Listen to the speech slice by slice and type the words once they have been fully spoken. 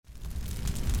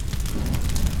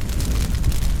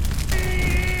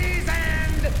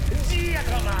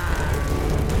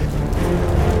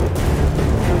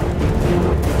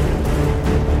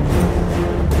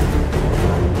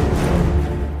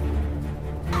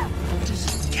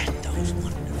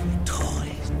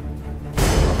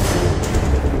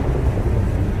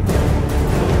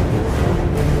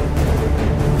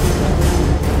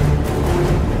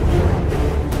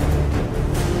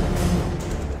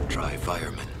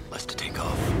Let's take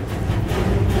off.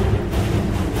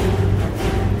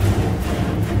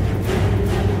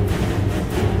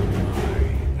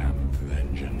 I am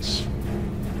vengeance.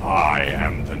 I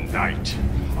am the night.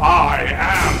 I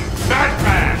am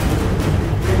Batman!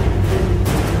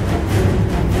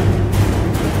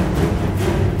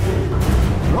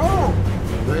 No!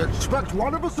 They expect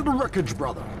one of us in the wreckage,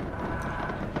 brother.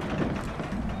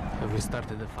 Have we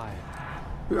started the fire?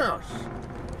 Yes.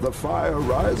 The fire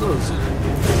rises.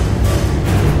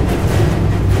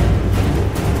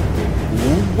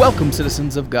 Welcome,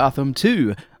 citizens of Gotham,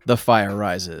 to The Fire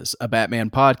Rises, a Batman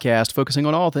podcast focusing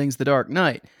on all things The Dark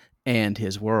Knight and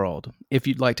his world. If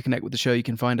you'd like to connect with the show, you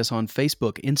can find us on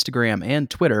Facebook, Instagram, and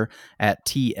Twitter at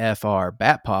TFR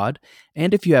Batpod.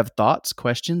 And if you have thoughts,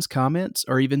 questions, comments,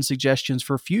 or even suggestions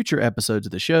for future episodes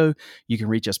of the show, you can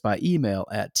reach us by email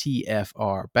at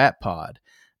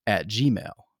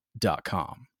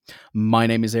tfrbatpod@gmail.com. My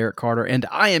name is Eric Carter, and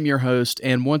I am your host.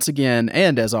 And once again,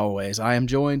 and as always, I am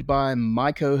joined by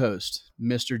my co-host,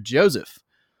 Mr. Joseph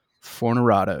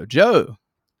Fornerado. Joe,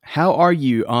 how are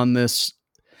you on this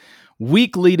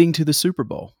week leading to the Super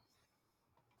Bowl?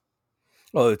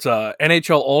 Well, it's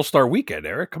NHL All-Star Weekend,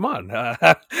 Eric. Come on.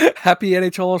 Happy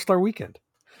NHL All-Star Weekend.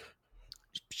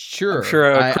 Sure. I'm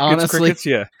sure crickets,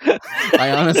 yeah.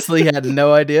 I honestly had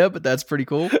no idea, but that's pretty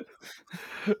cool.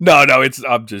 No,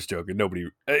 I'm just joking.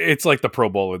 It's like the Pro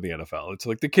Bowl in the NFL. It's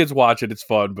like the kids watch it, it's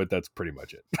fun, but that's pretty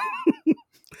much it.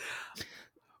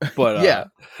 But yeah.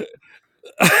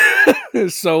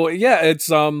 So yeah, it's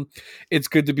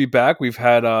good to be back. We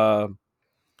had our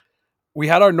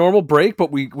normal break,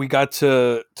 but we got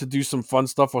to do some fun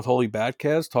stuff with Holy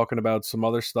Batcast, talking about some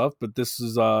other stuff, but this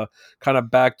is kind of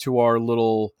back to our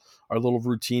little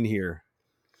routine here.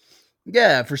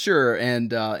 Yeah, for sure.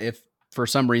 And if for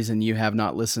some reason you have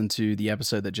not listened to the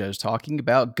episode that Joe's talking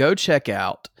about, go check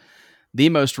out the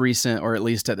most recent, or at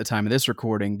least at the time of this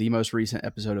recording, the most recent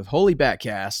episode of Holy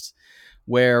Batcast,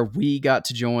 where we got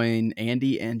to join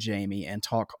Andy and Jamie and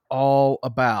talk all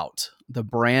about the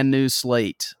brand new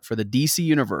slate for the DC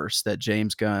Universe that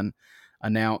James Gunn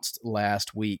announced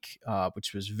last week,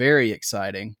 which was very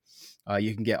exciting.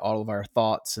 You can get all of our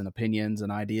thoughts and opinions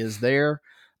and ideas there.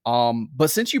 But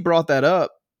since you brought that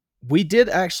up, we did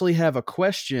actually have a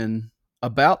question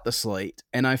about the slate,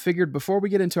 and I figured before we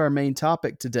get into our main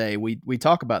topic today, we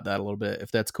talk about that a little bit,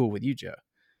 if that's cool with you, Joe.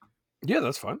 Yeah,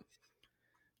 that's fine.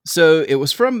 So it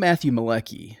was from Matthew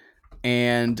Malecki,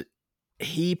 and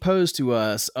he posed to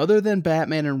us, other than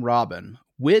Batman and Robin,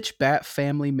 which Bat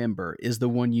family member is the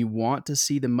one you want to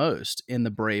see the most in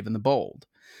The Brave and the Bold?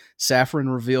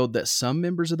 Safran revealed that some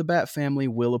members of the Bat family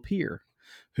will appear.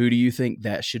 Who do you think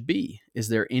that should be? Is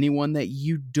there anyone that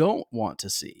you don't want to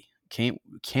see?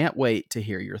 Can't wait to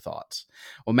hear your thoughts.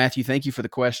 Well, Matthew, thank you for the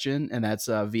question, and that's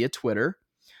via Twitter.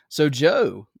 So,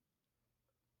 Joe,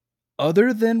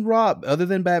 other than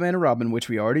Batman and Robin, which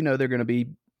we already know they're going to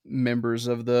be members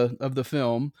of the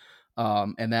film,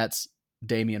 and that's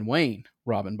Damian Wayne,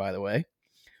 Robin, by the way.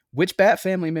 Which Bat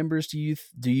family members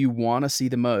do you want to see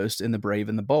the most in The Brave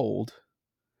and the Bold?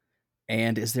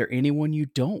 And is there anyone you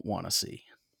don't want to see?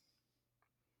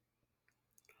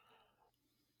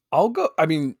 I'll go. I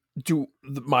mean,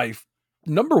 my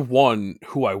number one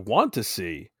who I want to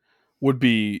see would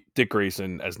be Dick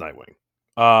Grayson as Nightwing.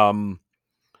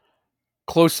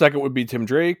 Close second would be Tim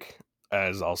Drake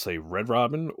as, I'll say, Red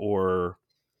Robin. Or,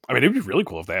 I mean, it'd be really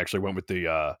cool if they actually went with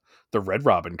the Red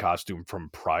Robin costume from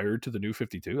prior to the New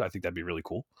 52. I think that'd be really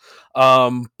cool.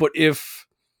 But as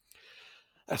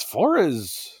far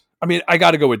as, I mean, I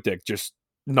got to go with Dick, just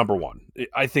number one.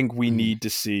 I think we need to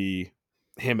see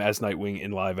him as Nightwing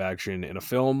in live action in a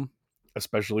film,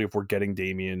 especially if we're getting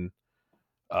Damian.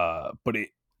 But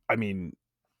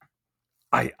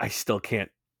I still can't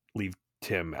leave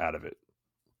Tim out of it.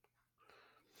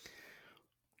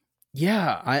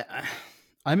 Yeah,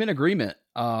 I'm in agreement.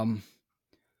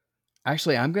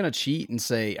 Actually, I'm going to cheat and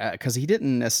say, because he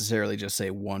didn't necessarily just say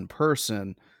one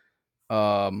person.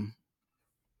 I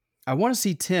want to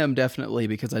see Tim, definitely,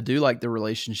 because I do like the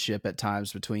relationship at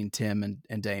times between Tim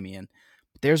and Damian.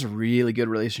 But there's a really good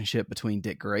relationship between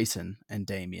Dick Grayson and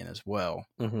Damian as well.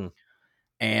 Mm-hmm.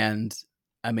 And,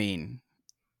 I mean,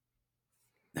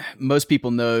 most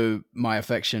people know my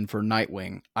affection for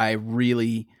Nightwing. I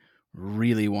really,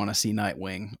 really want to see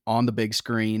Nightwing on the big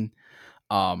screen.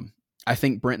 I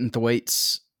think Brenton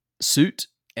Thwaites' suit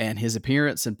and his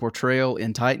appearance and portrayal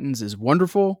in Titans is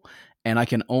wonderful, and I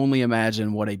can only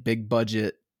imagine what a big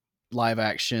budget live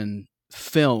action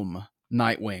film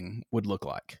Nightwing would look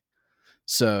like.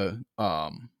 So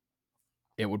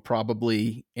it would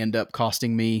probably end up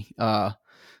costing me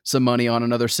some money on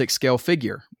another 6 scale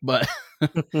figure. But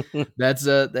that's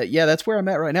that's where I'm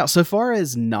at right now. So far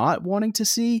as not wanting to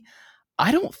see,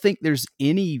 I don't think there's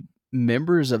any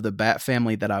members of the Bat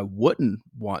family that I wouldn't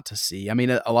want to see. I mean,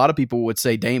 a lot of people would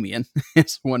say Damien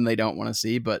is one they don't want to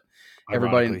see, but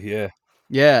Ironically,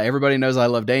 everybody knows I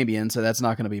love Damien, so that's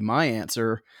not going to be my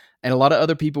answer. And a lot of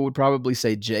other people would probably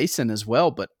say Jason as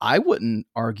well, but I wouldn't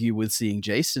argue with seeing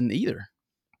Jason either.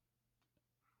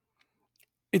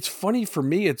 it's funny for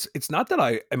me. It's not that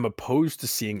I am opposed to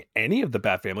seeing any of the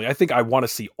Bat family. I think I want to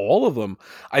see all of them.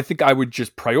 I think I would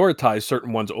just prioritize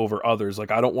certain ones over others.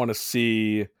 Like I don't want to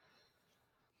see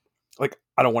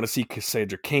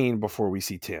Cassandra Cain before we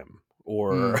see Tim,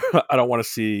 or I don't want to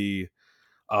see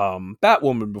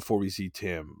Batwoman before we see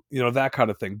Tim. You know, that kind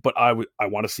of thing. But I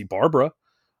want to see Barbara.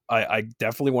 I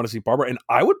definitely want to see Barbara, and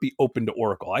I would be open to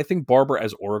Oracle. I think Barbara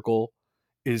as Oracle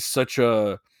is such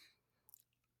an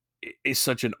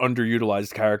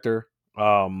underutilized character.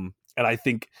 And I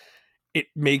think it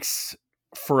makes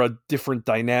for a different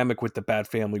dynamic with the Bat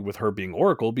family with her being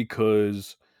Oracle,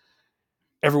 because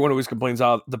everyone always complains,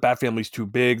 the Bat family's too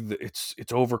big, it's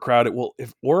overcrowded. Well,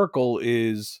 if Oracle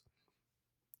is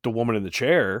the woman in the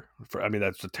chair,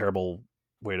 that's a terrible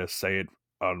way to say it.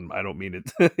 I don't mean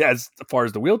it as far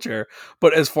as the wheelchair,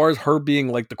 but as far as her being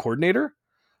like the coordinator,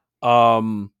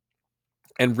 and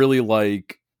really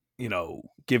like, you know,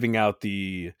 giving out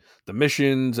the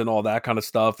missions and all that kind of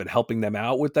stuff and helping them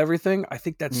out with everything. I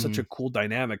think that's such a cool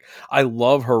dynamic. I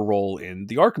love her role in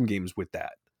the Arkham games with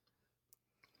that.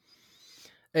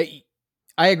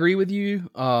 I agree with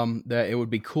you that it would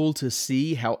be cool to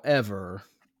see. However,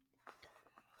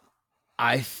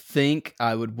 I think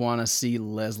I would want to see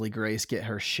Leslie Grace get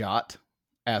her shot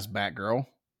as Batgirl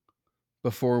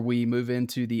before we move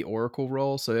into the Oracle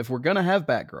role. So if we're going to have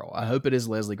Batgirl, I hope it is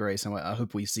Leslie Grace, and I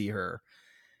hope we see her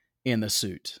in the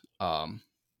suit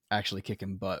actually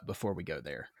kicking butt before we go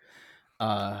there.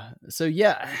 So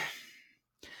yeah,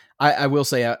 I will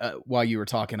say while you were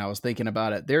talking, I was thinking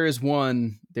about it. There's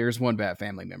one Bat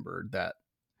family member that,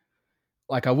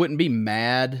 like, I wouldn't be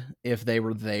mad if they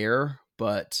were there,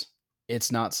 but it's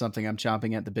not something I'm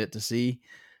chomping at the bit to see.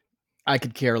 I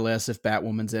could care less if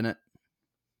Batwoman's in it.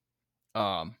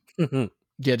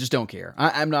 Yeah, just don't care.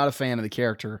 I'm not a fan of the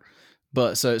character,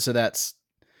 but so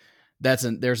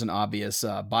there's an obvious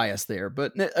bias there.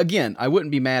 But again, I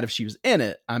wouldn't be mad if she was in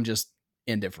it. I'm just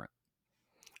indifferent.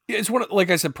 Yeah, it's like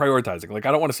I said, prioritizing. Like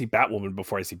I don't want to see Batwoman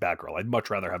before I see Batgirl. I'd much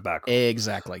rather have Batgirl.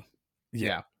 Exactly.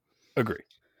 Yeah. Agree.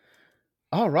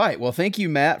 All right. Well, thank you,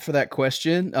 Matt, for that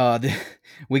question.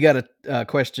 We got a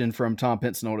question from Tom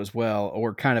Pinsnold as well,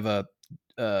 or kind of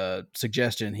a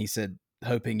suggestion. He said,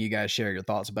 hoping you guys share your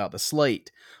thoughts about the slate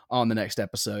on the next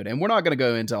episode. And we're not going to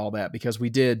go into all that because we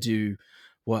did do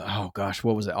what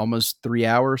was it? Almost 3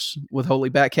 hours with Holy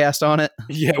Batcast on it.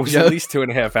 Yeah, it was at least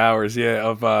 2.5 hours. Yeah,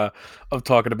 of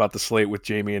talking about the slate with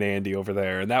Jamie and Andy over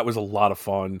there, and that was a lot of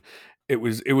fun. It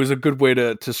was a good way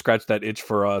to scratch that itch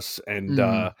for us and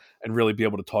really be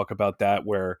able to talk about that,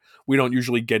 where we don't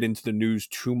usually get into the news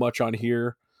too much on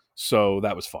here. So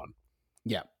that was fun.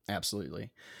 Yeah,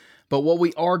 absolutely. But what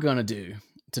we are going to do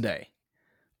today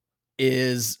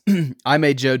is I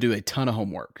made Joe do a ton of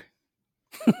homework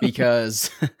because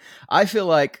I feel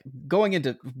like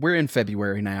we're in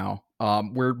February now.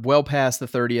 We're well past the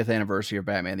 30th anniversary of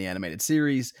Batman the Animated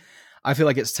Series. I feel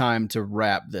like it's time to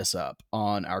wrap this up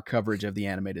on our coverage of the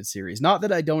animated series. Not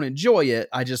that I don't enjoy it.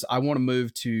 I want to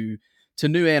move to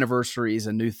new anniversaries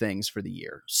and new things for the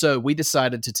year. So we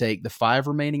decided to take the 5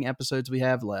 remaining episodes we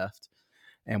have left,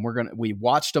 and we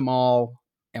watched them all,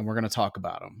 and we're going to talk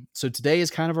about them. So today is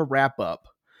kind of a wrap up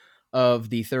of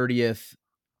the 30th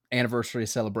anniversary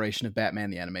celebration of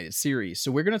Batman the Animated Series. So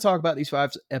we're going to talk about these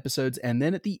 5 episodes, and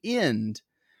then at the end,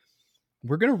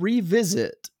 we're going to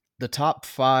revisit the top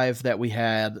 5 that we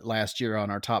had last year on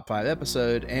our top 5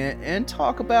 episode and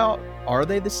talk about, are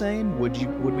they the same? Would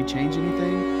we change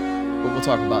anything? But we'll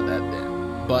talk about that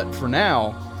then. But for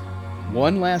now,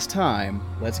 one last time,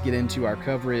 let's get into our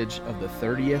coverage of the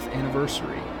 30th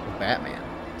anniversary of Batman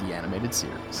the Animated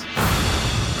Series.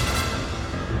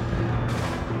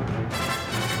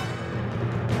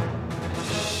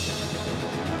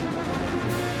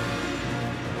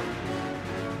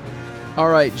 All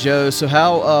right, Joe. So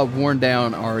how worn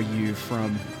down are you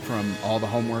from all the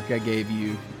homework I gave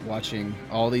you, watching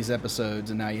all these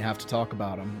episodes, and now you have to talk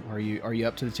about them? Are you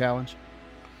up to the challenge?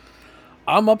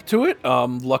 I'm up to it.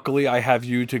 Luckily, I have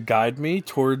you to guide me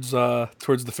towards the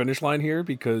finish line here,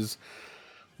 because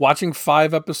watching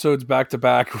 5 episodes back to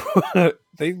back,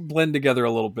 they blend together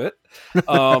a little bit.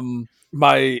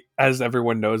 As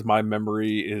everyone knows, my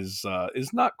memory is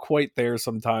not quite there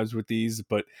sometimes with these,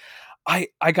 but I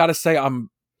gotta say I'm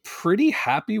pretty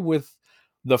happy with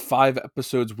the 5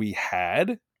 episodes we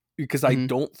had, because I Mhm.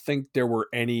 don't think there were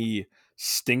any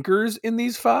stinkers in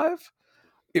these 5.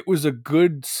 It was a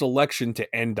good selection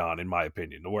to end on, in my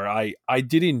opinion, where I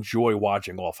did enjoy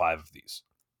watching all 5 of these.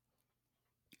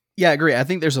 Yeah, I agree. I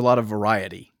think there's a lot of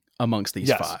variety amongst these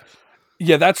Yes. 5.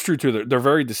 Yeah, that's true too. They're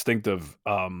very distinctive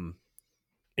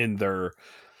in their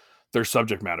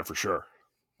subject matter for sure.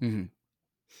 Mhm.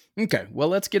 Okay, well,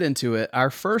 let's get into it. Our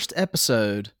first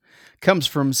episode comes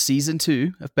from season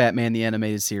 2 of Batman the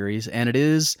Animated Series, and it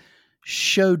is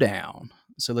Showdown.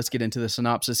 So let's get into the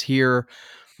synopsis here.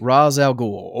 Ra's al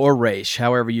Ghul, or Raish,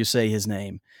 however you say his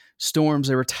name, storms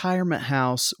a retirement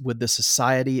house with the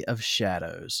Society of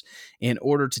Shadows in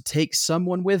order to take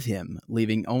someone with him,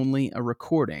 leaving only a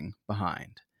recording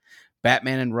behind.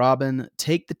 Batman and Robin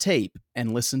take the tape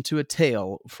and listen to a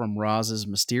tale from Raz's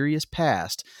mysterious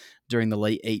past during the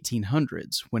late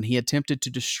 1800s when he attempted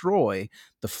to destroy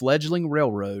the fledgling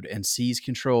railroad and seize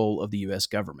control of the U.S.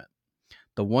 government.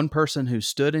 The one person who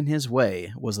stood in his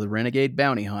way was the renegade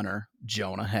bounty hunter,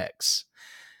 Jonah Hex.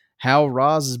 How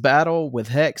Raz's battle with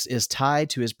Hex is tied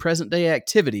to his present day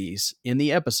activities in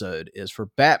the episode is for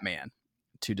Batman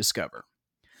to discover.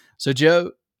 So,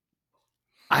 Joe,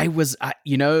 when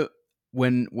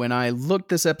I looked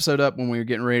this episode up when we were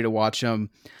getting ready to watch them,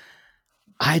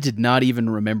 I did not even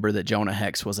remember that Jonah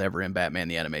Hex was ever in Batman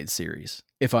the Animated Series,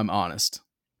 if I'm honest.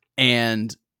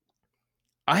 And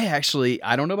I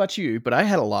don't know about you, but I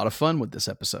had a lot of fun with this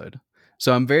episode.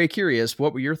 So I'm very curious,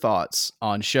 what were your thoughts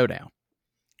on Showdown?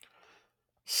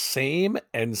 Same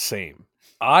and same.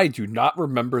 I do not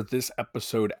remember this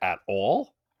episode at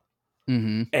all,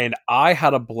 Mm-hmm. and I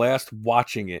had a blast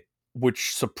watching it,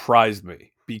 which surprised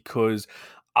me because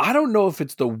I don't know if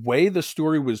it's the way the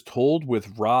story was told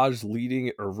with Raj leading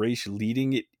it or Raish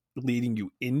leading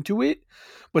you into it,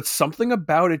 but something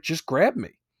about it just grabbed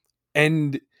me.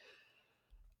 And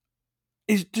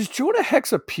does Jonah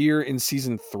Hex appear in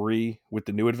season 3 with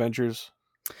the New Adventures?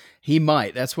 He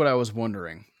might. That's what I was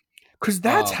wondering. Because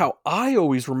that's how I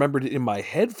always remembered it in my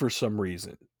head for some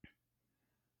reason.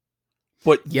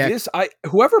 But Yeah.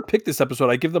 whoever picked this episode,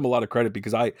 I give them a lot of credit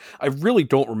because I really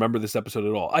don't remember this episode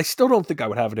at all. I still don't think I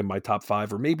would have it in my top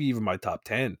 5 or maybe even my top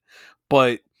 10.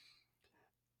 But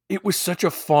it was such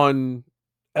a fun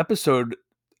episode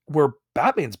where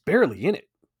Batman's barely in it.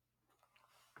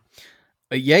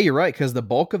 Yeah, you're right, because the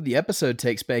bulk of the episode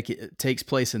takes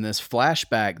place in this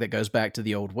flashback that goes back to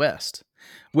the Old West,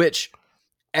 which,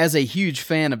 as a huge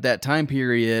fan of that time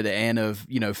period and of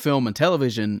film and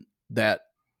television that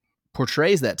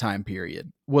portrays that time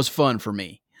period, was fun for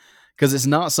me because it's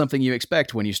not something you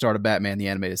expect when you start a Batman the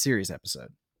Animated Series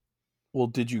episode. Well,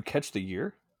 did you catch the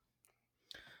year?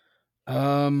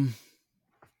 I mean,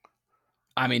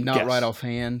 not right Guess.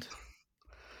 offhand.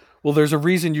 Well, there's a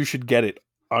reason you should get it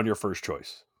on your first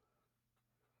choice.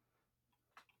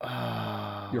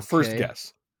 Your first Okay.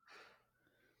 guess.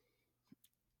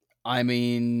 I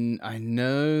mean, I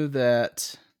know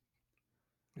that.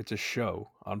 It's a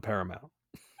show on Paramount.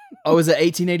 Oh, is it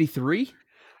 1883?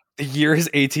 The year is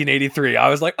 1883. I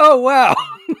was like, oh, wow.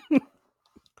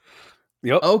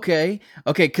 Yep. Okay.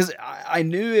 Because I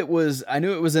knew it was in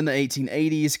the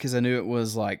 1880s because I knew it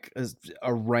was like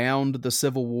around the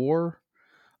Civil War.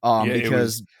 Yeah,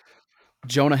 Because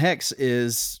Jonah Hex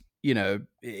is,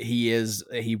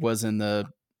 he was in the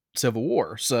Civil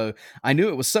War, so I knew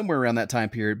it was somewhere around that time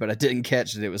period, but I didn't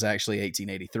catch that it was actually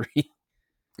 1883.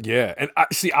 Yeah, and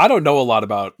I don't know a lot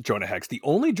about Jonah Hex. The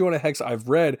only Jonah Hex I've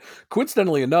read,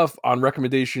 coincidentally enough, on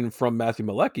recommendation from Matthew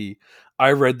Malecki,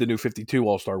 I read the New 52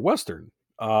 All-Star Western.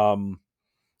 I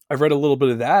read a little bit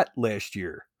of that last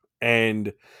year,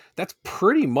 and that's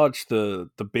pretty much the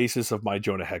basis of my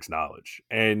Jonah Hex knowledge.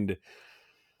 And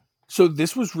so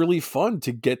this was really fun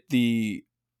to get the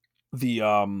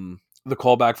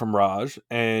callback from Raj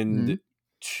and Mm-hmm.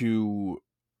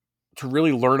 to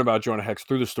really learn about Jonah Hex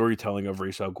through the storytelling of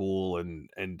Ra's al Ghul,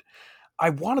 and I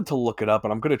wanted to look it up,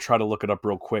 and I'm going to try to look it up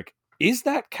real quick. Is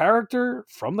that character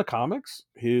from the comics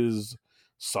his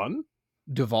son?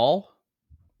 Duvall.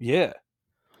 Yeah.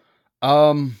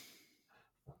 I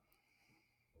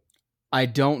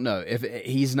don't know if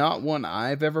he's not one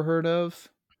I've ever heard of.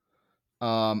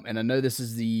 And I know this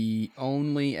is the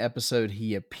only episode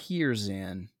he appears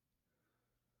in.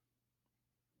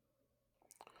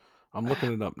 I'm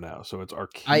looking it up now. So it's I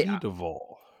Arkady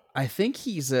Duvall. I think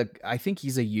he's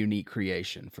a unique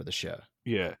creation for the show.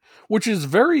 Yeah, which is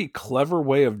very clever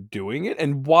way of doing it,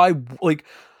 and why, like,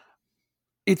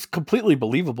 it's completely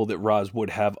believable that Roz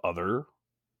would have other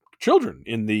children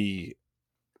in the,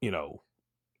 you know,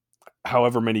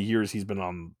 however many years he's been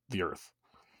on the earth.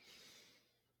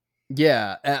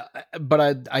 Yeah,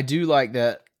 but I do like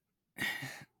that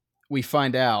we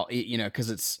find out, you know, because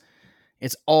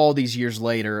it's all these years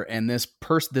later, and this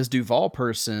Duval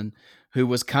person who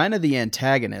was kind of the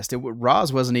antagonist.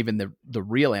 Roz wasn't even the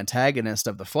real antagonist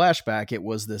of the flashback. It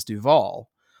was this Duval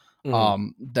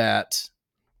Mhm. that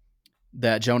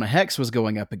Jonah Hex was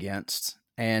going up against,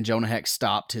 and Jonah Hex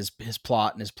stopped his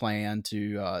plot and his plan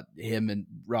to him and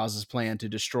Roz's plan to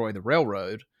destroy the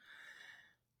railroad.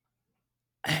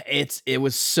 It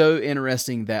was so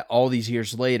interesting that all these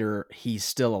years later he's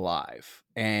still alive,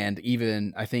 and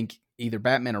even I think either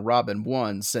Batman or Robin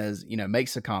one says, you know,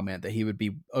 makes a comment that he would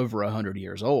be over 100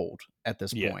 years old at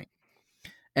this Yeah. point.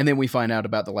 And then we find out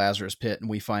about the Lazarus Pit, and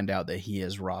we find out that he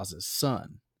is Roz's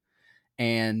son.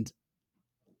 And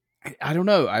I don't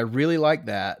know, I really like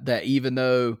that even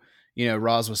though, you know,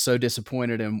 Roz was so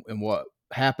disappointed in what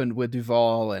happened with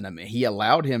Duval, and I mean he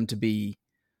allowed him to be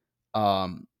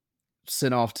um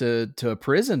sent off to a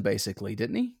prison, basically,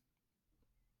 didn't he?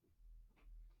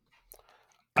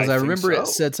 I Because I think remember it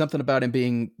so. said something about him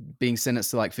being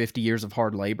sentenced to like 50 years of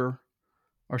hard labor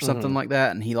or something Mhm. like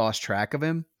that, and he lost track of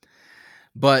him.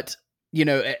 But you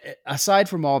know, aside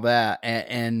from all that,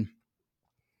 and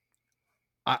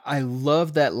I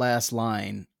love that last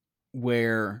line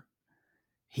where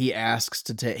he asks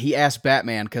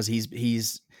Batman, because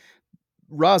he's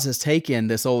Roz has taken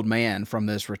this old man from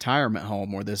this retirement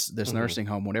home or this Mhm. nursing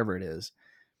home, whatever it is,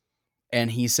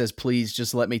 and he says, "Please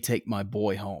just let me take my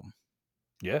boy home."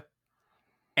 Yeah.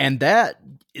 And that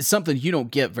is something you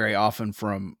don't get very often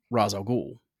from Ra's al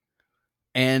Ghul.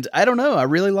 And I don't know, I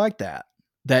really like that.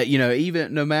 That, you know,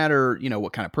 even no matter, you know,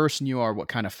 what kind of person you are, what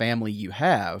kind of family you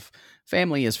have,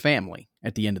 family is family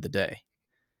at the end of the day.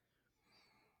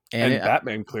 And And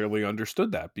Batman clearly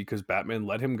understood that because Batman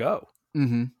let him go.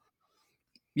 mhm.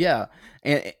 Yeah.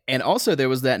 And also there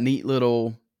was that neat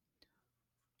little,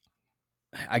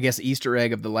 I guess, Easter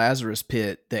egg of the Lazarus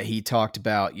Pit that he talked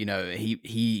about. You know,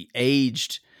 he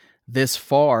aged this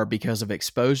far because of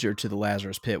exposure to the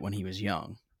Lazarus Pit when he was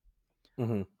young.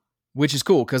 Mhm. Which is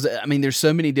cool because, I mean, there's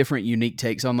so many different unique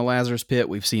takes on the Lazarus Pit.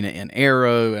 We've seen it in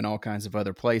Arrow and all kinds of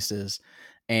other places,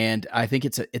 and I think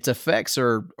its effects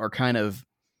are kind of.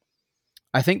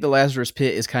 I think the Lazarus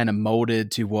Pit is kind of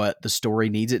molded to what the story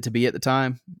needs it to be at the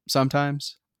time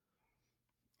sometimes,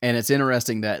 and it's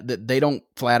interesting that they don't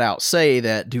flat out say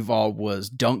that Duval was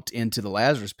dunked into the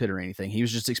Lazarus Pit or anything. He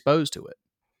was just exposed to it.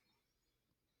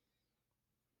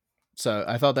 So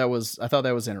I thought that was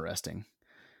interesting.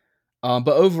 But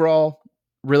overall,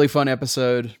 really fun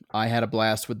episode. I had a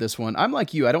blast with this one. I'm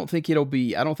like you. I don't think it'll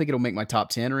make my top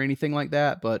 10 or anything like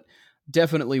that, but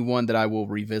definitely one that I will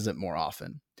revisit more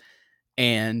often.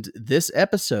 And this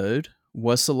episode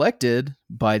was selected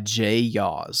by Jay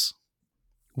Yaws,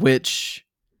 which,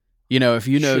 you know, if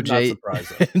you know Should not Jay,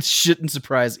 surprise us. it shouldn't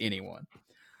surprise anyone.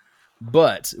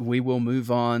 But we will move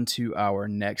on to our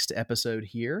next episode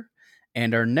here.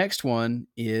 And our next one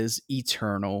is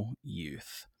Eternal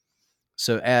Youth.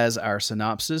 So, as our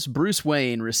synopsis, Bruce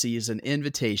Wayne receives an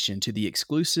invitation to the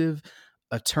exclusive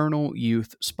Eternal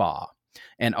Youth Spa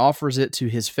and offers it to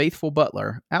his faithful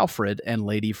butler, Alfred, and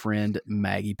lady friend,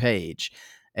 Maggie Page.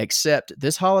 Accept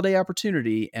this holiday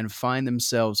opportunity and find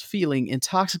themselves feeling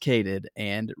intoxicated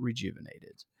and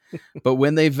rejuvenated. But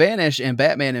when they vanish and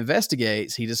Batman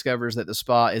investigates, he discovers that the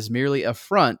spa is merely a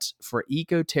front for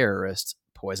eco terrorist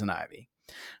Poison Ivy.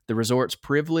 The resort's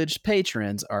privileged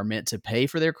patrons are meant to pay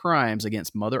for their crimes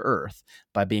against Mother Earth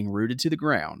by being rooted to the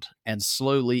ground and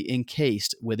slowly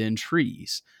encased within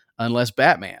trees, unless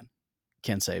Batman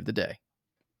can save the day.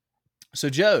 So,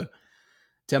 Joe,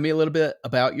 tell me a little bit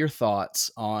about your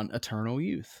thoughts on Eternal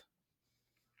Youth.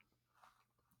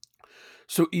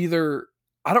 So either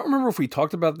I don't remember if we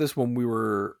talked about this when we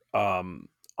were on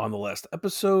the last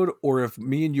episode, or if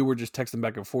me and you were just texting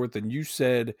back and forth, and you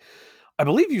said, I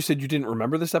believe you said you didn't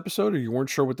remember this episode, or you weren't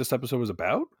sure what this episode was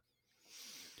about.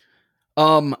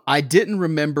 I didn't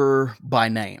remember by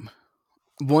name.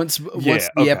 Once Yeah.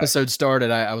 the Okay. episode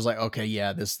started, I was like, okay,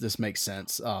 yeah, this makes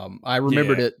sense. I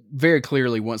remembered Yeah. it very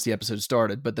clearly once the episode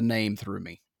started, but the name threw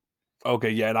me.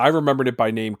 Okay, yeah, and I remembered it by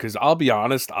name because I'll be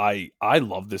honest, I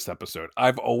love this episode.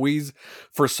 I've always,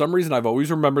 for some reason, I've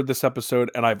always remembered this episode,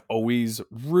 and I've always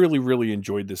really, really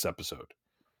enjoyed this episode.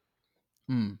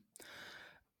 Hmm.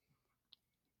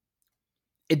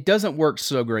 It doesn't work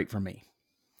so great for me.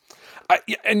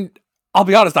 And I'll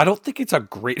be honest, I don't think it's a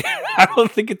great, I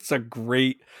don't think it's a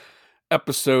great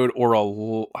episode, or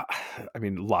I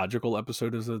mean, logical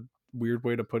episode is a weird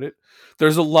way to put it.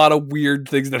 There's a lot of weird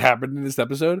things that happened in this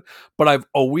episode, but I've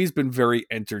always been very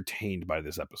entertained by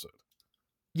this episode.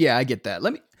 Yeah, I get that.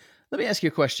 Let me ask you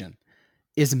a question.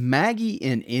 Is Maggie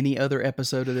in any other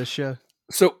episode of this show?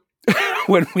 So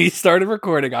when we started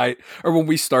recording, when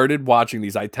we started watching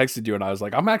these, I texted you and I was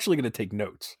like, I'm actually going to take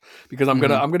notes because I'm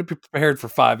going to be prepared for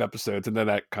 5 episodes. And then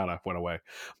that kind of went away.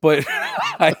 But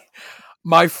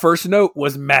my first note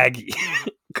was Maggie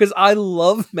because I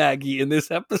love Maggie in this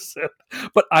episode,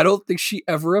 but I don't think she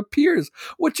ever appears,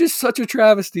 which is such a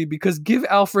travesty because give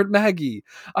Alfred Maggie.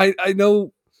 I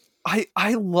know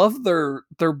I love their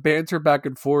banter back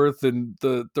and forth and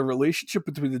the relationship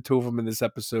between the two of them in this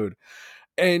episode.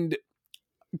 And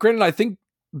granted, I think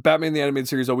Batman the Animated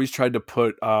Series always tried to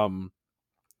put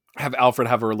have Alfred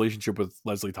have a relationship with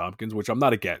Leslie Tompkins, which I'm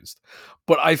not against.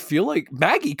 But I feel like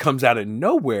Maggie comes out of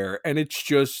nowhere and it's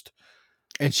just,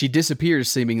 and she disappears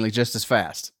seemingly just as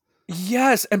fast.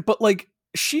 Yes, but like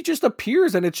she just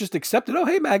appears and it's just accepted. Oh,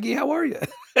 hey Maggie, how are you?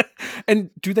 And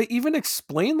do they even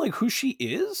explain like who she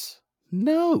is?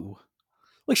 No.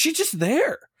 Like she's just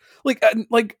there. Like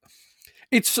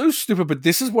it's so stupid, but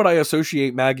this is what I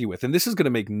associate Maggie with, and this is going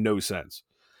to make no sense.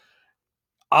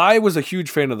 I was a huge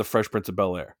fan of The Fresh Prince of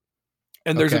Bel-Air.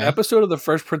 And there's an episode of The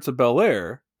Fresh Prince of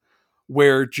Bel-Air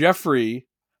where Jeffrey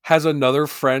has another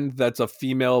friend that's a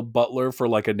female butler for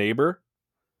like a neighbor.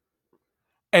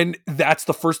 And that's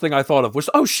the first thing I thought of was,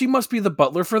 oh, she must be the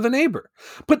butler for the neighbor.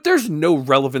 But there's no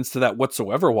relevance to that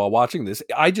whatsoever while watching this.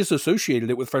 I just associated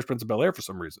it with Fresh Prince of Bel-Air for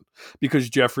some reason because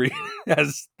Jeffrey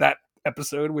has that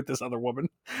episode with this other woman.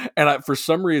 And for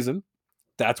some reason,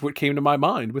 that's what came to my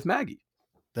mind with Maggie.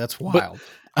 That's wild.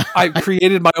 But I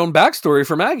created my own backstory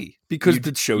for Maggie because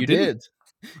the show did.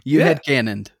 You had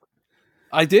cannoned.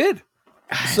 I did.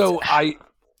 So I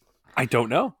don't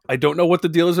know. I don't know what the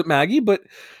deal is with Maggie, but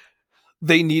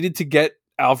they needed to get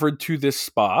Alfred to this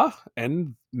spa,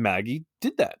 and Maggie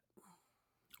did that.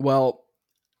 Well,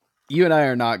 you and I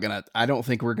are not gonna. I don't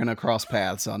think we're gonna cross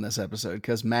paths on this episode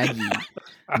because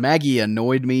Maggie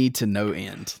annoyed me to no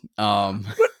end.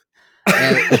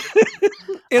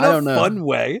 In a fun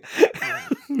way.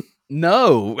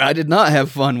 No, I did not have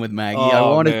fun with Maggie.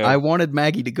 Oh, I wanted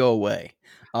Maggie to go away.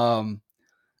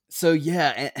 So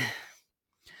yeah,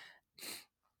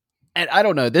 and I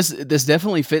don't know. This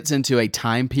definitely fits into a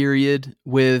time period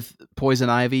with Poison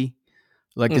Ivy,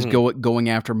 like this going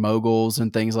after moguls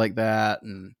and things like that,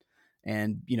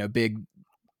 and you know big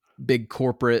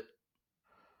corporate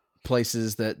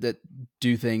places that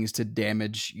do things to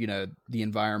damage, you know, the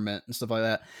environment and stuff like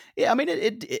that. Yeah, I mean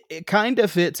it kind of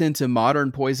fits into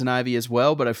modern Poison Ivy as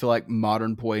well, but I feel like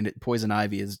modern Poison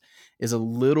Ivy is a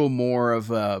little more of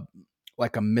a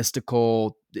like a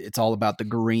mystical, it's all about the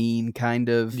green kind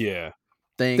of thing.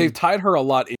 They've tied her a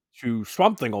lot into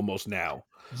Swamp Thing almost now.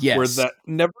 Yes. Where that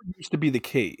never used to be the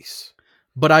case.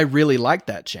 But I really like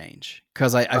that change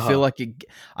because I feel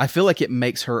like it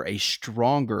makes her a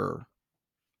stronger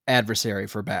adversary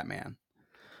for Batman.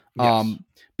 Yes.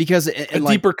 Because a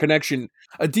deeper connection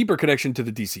to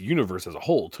the DC universe as a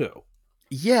whole too.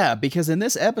 Yeah, because in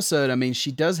this episode, I mean,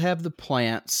 she does have the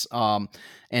plants, and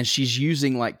she's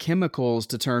using like chemicals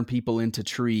to turn people into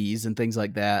trees and things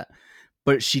like that.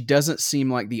 But she doesn't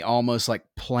seem like the almost like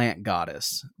plant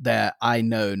goddess that I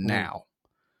know now.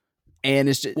 And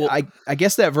it's just, I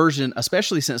guess that version,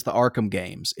 especially since the Arkham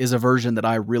games, is a version that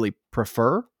I really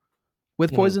prefer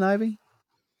with Poison Ivy.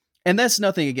 And that's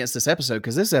nothing against this episode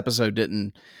because this episode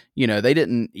didn't, you know, they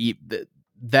didn't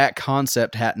that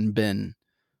concept hadn't been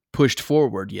pushed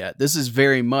forward yet. This is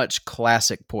very much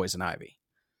classic Poison Ivy.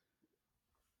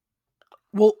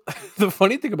 Well, the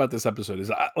funny thing about this episode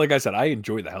is, like I said, I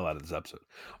enjoyed the hell out of this episode,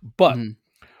 but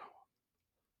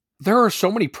there are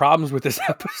so many problems with this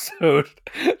episode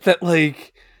that,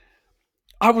 like,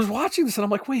 I was watching this and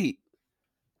I'm like, wait,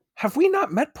 have we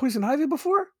not met Poison Ivy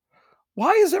before?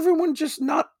 Why is everyone just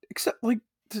not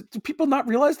do people not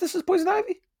realize this is Poison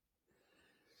Ivy?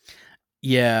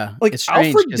 Yeah, like it's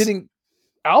strange,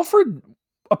 Alfred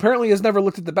apparently has never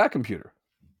looked at the Bat computer.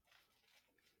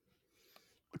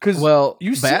 Because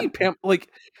you see Pam, like,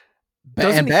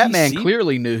 and Batman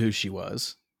clearly knew who she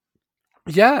was.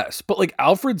 Yes, but like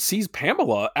Alfred sees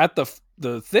Pamela at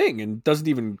the thing and doesn't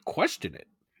even question it.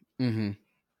 Mm-hmm.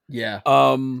 Yeah.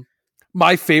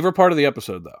 My favorite part of the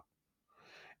episode though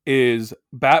is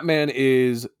Batman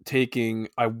is taking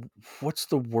what's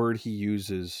the word he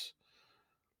uses?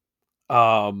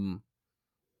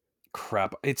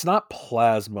 Crap. It's not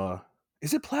plasma.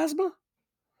 Is it plasma?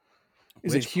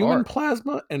 Is it human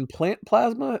plasma and plant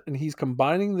plasma, and he's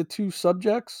combining the two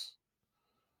subjects?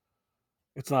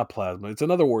 It's not plasma. It's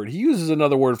another word. He uses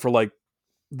another word for like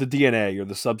the DNA or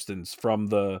the substance from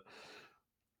the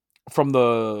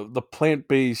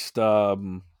plant-based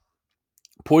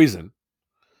poison.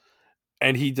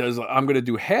 And he does, I'm going to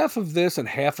do half of this and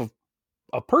half of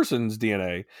a person's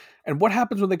DNA. And what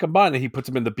happens when they combine? And he puts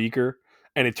them in the beaker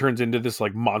and it turns into this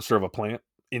like monster of a plant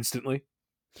instantly.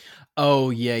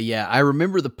 Oh, yeah. I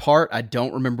remember the part. I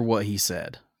don't remember what he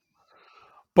said.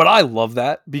 But I love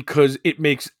that because it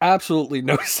makes absolutely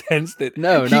no sense that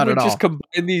No, he not would at just all.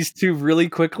 combine these two really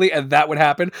quickly and that would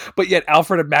happen. But yet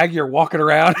Alfred and Maggie are walking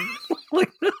around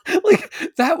like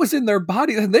that was in their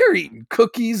body and they're eating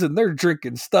cookies and they're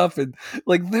drinking stuff. And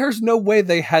like, there's no way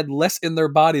they had less in their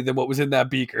body than what was in that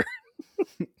beaker.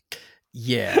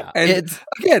 Yeah. And It's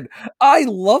again, I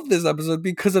love this episode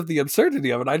because of the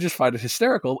absurdity of it. I just find it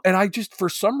hysterical. And I just, for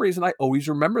some reason, I always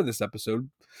remember this episode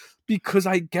because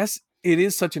I guess it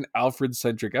is such an Alfred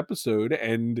centric episode.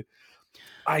 And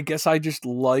I guess I just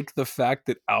like the fact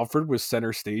that Alfred was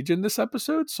center stage in this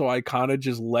episode. So I kind of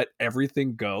just let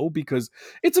everything go because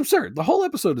it's absurd. The whole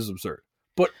episode is absurd,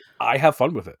 but I have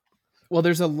fun with it. Well,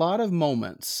 there's a lot of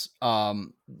moments,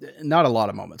 not a lot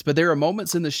of moments, but there are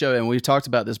moments in the show, and we've talked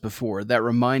about this before, that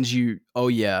reminds you, oh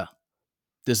yeah,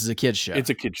 this is a kid's show. It's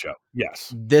a kid show.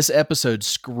 Yes. This episode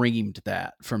screamed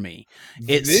that for me.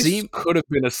 This could have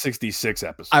been a 66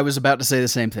 episode. I was about to say the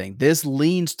same thing. This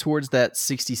leans towards that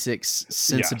 66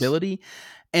 sensibility. Yes.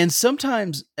 And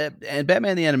sometimes, and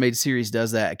Batman the Animated Series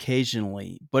does that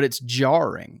occasionally, but it's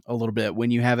jarring a little bit when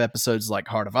you have episodes like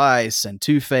Heart of Ice and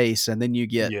Two-Face, and then you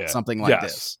get something like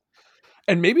this.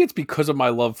 And maybe it's because of my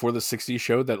love for the 60s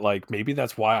show that like, maybe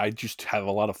that's why I just have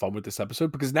a lot of fun with this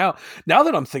episode. Because now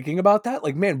that I'm thinking about that,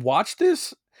 like, man, watch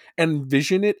this and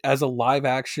envision it as a live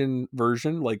action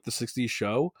version, like the 60s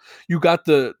show. You got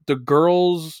the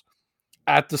girls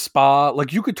at the spa.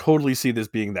 Like, you could totally see this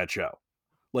being that show.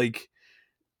 Like,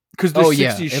 because the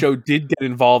 60s show did get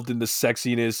involved in the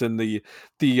sexiness and the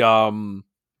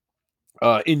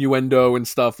innuendo and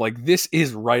stuff. Like, this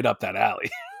is right up that alley.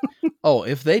 Oh,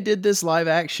 if they did this live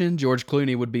action, George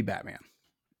Clooney would be Batman.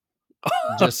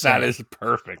 Just that is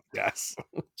perfect. Yes.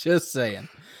 Just saying.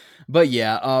 But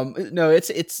yeah, no,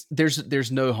 it's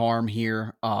there's no harm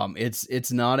here.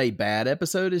 It's not a bad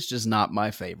episode. It's just not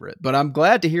my favorite. But I'm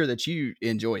glad to hear that you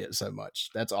enjoy it so much.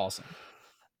 That's awesome.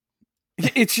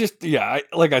 It's just,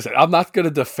 like I said, I'm not going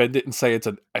to defend it and say it's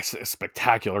a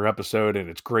spectacular episode and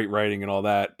it's great writing and all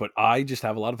that, but I just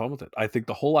have a lot of fun with it. I think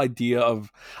the whole idea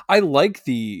of, I like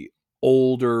the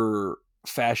older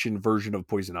fashioned version of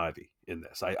Poison Ivy in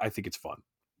this. I think it's fun.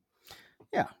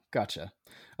 Yeah, gotcha.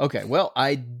 Okay, well,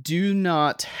 I do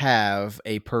not have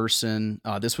a person.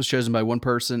 This was chosen by one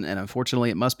person, and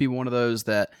unfortunately, it must be one of those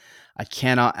that I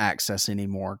cannot access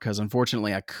anymore because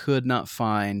unfortunately, I could not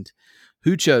find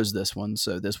who chose this one.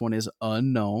 So this one is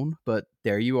unknown, but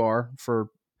there you are for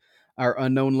our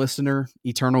unknown listener,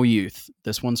 Eternal Youth.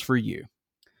 This one's for you.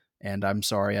 And I'm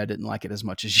sorry I didn't like it as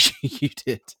much as you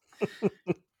did.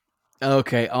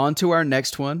 Okay, on to our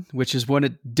next one, which is one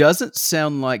it doesn't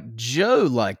sound like Joe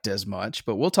liked as much,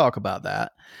 but we'll talk about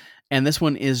that. And this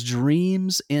one is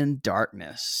Dreams in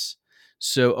Darkness.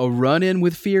 So a run-in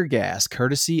with fear gas,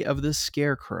 courtesy of the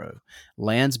Scarecrow,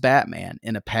 lands Batman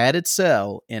in a padded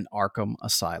cell in Arkham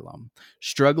Asylum,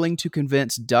 struggling to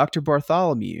convince Dr.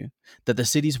 Bartholomew that the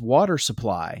city's water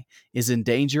supply is in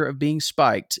danger of being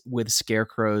spiked with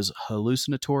Scarecrow's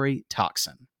hallucinatory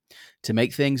toxin. To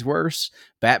make things worse,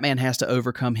 Batman has to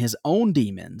overcome his own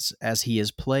demons as he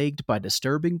is plagued by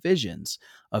disturbing visions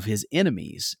of his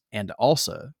enemies and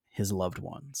also his loved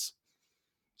ones.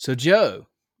 So, Joe,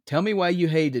 tell me why you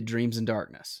hated Dreams in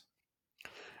Darkness.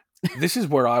 This is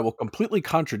where I will completely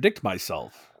contradict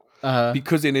myself.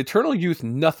 Because in Eternal Youth,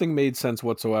 nothing made sense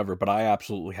whatsoever, but I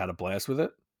absolutely had a blast with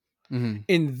it. Mm-hmm.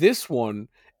 In this one,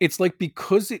 it's like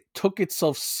because it took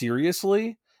itself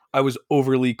seriously, I was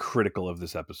overly critical of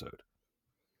this episode.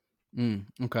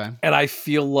 Okay. And I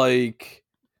feel like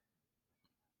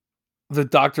the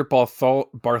Dr.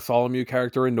 Bartholomew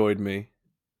character annoyed me.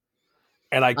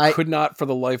 And I could not for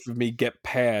the life of me get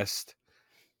past.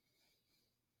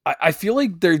 I feel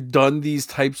like they've done these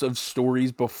types of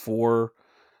stories before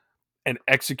and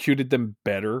executed them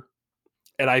better.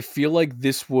 And I feel like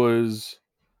this was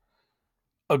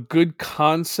a good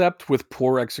concept with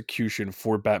poor execution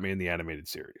for Batman the Animated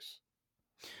Series.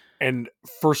 And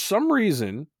for some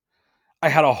reason, I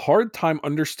had a hard time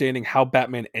understanding how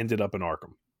Batman ended up in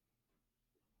Arkham.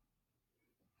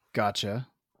 Gotcha.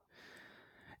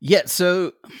 Yeah,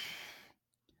 so...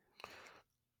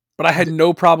 But I had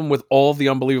no problem with all the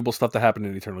unbelievable stuff that happened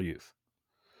in Eternal Youth.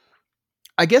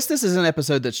 I guess this is an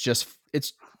episode that's just...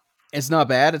 It's not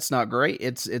bad. It's not great.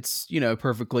 It's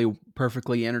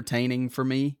perfectly entertaining for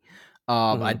me.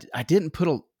 Mhm. I didn't put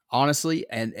a honestly,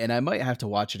 and I might have to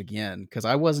watch it again because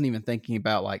I wasn't even thinking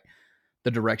about like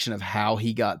the direction of how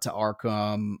he got to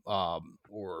Arkham,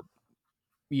 or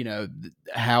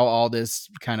how all this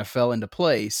kind of fell into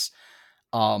place.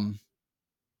 Um,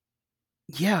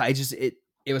 yeah, it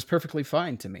was perfectly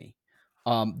fine to me.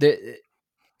 The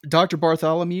Dr.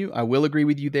 Bartholomew, I will agree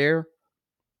with you there.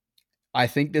 I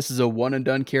think this is a one and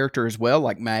done character as well,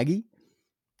 like Maggie,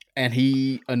 and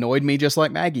he annoyed me just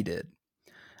like Maggie did.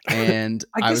 And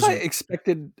I I guess was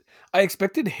I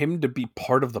expected him to be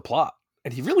part of the plot,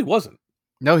 and he really wasn't.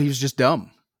 no, he was just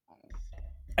dumb.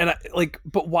 And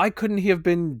but why couldn't he have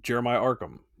been Jeremiah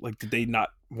Arkham? Like, did they not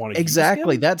want to use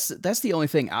Exactly. him? That's the only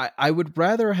thing. I would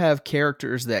rather have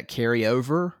characters that carry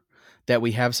over that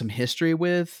we have some history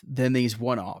with than these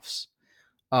one offs.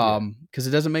 Yeah. Because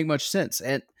it doesn't make much sense.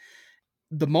 And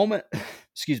the moment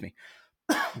excuse me,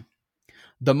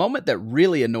 the moment that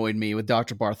really annoyed me with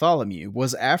Dr. Bartholomew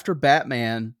was after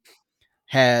Batman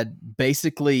had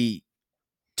basically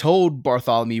told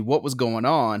Bartholomew what was going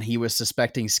on. He was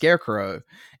suspecting Scarecrow,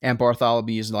 and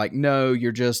Bartholomew's like, "No,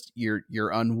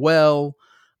 you're unwell.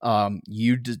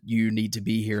 You need to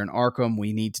be here in Arkham.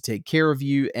 We need to take care of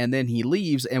you." And then he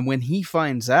leaves. And when he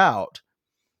finds out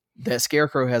that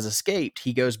Scarecrow has escaped,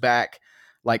 he goes back,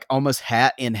 like almost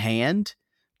hat in hand,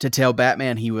 to tell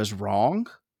Batman he was wrong.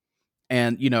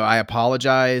 And I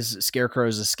apologize.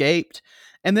 Scarecrow's escaped.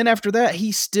 And then after that,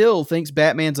 he still thinks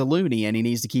Batman's a loony and he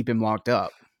needs to keep him locked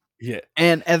up. Yeah.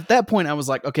 And at that point, I was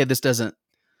like, okay, this doesn't.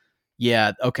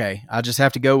 Yeah, okay. I just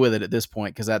have to go with it at this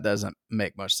point because that doesn't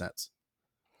make much sense.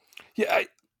 Yeah,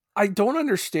 I don't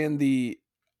understand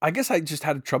I guess I just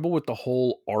had trouble with the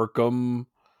whole Arkham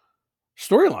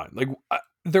storyline. Like,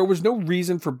 there was no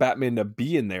reason for Batman to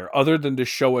be in there other than to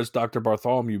show us Dr.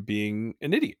 Bartholomew being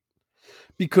an idiot.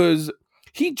 Because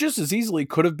he just as easily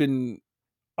could have been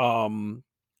um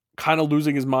kind of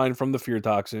losing his mind from the fear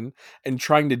toxin and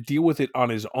trying to deal with it on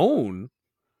his own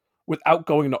without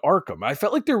going to Arkham. I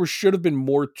felt like should have been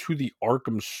more to the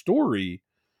Arkham story.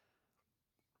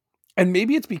 And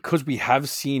maybe it's because we have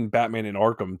seen Batman in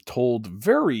Arkham told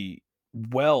very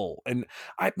well. And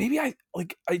I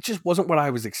like, it just wasn't what I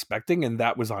was expecting, and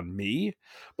that was on me.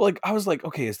 But like, I was like,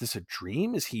 okay, is this a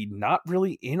dream? Is he not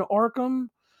really in Arkham?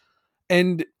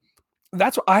 And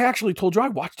that's what I actually told you. I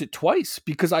watched it twice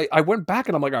because I went back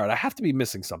and I'm like, all right, I have to be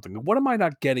missing something. What am I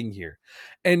not getting here?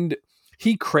 And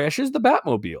he crashes the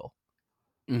Batmobile.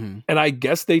 Mm-hmm. And I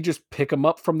guess they just pick him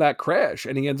up from that crash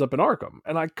and he ends up in Arkham.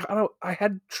 And I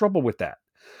had trouble with that.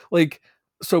 Like,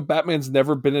 so Batman's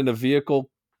never been in a vehicle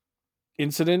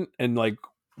incident, and like,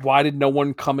 why did no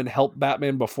one come and help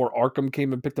Batman before Arkham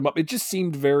came and picked him up? It just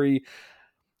seemed very,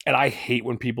 and I hate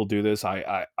when people do this.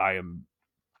 I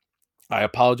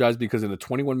apologize because in a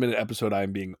 21-minute episode I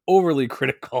am being overly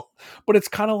critical, but it's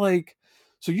kind of like,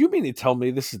 so you mean to tell me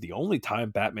this is the only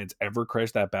time Batman's ever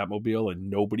crashed that Batmobile and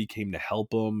nobody came to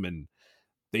help him, and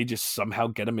they just somehow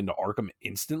get him into Arkham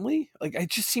instantly? Like, it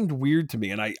just seemed weird to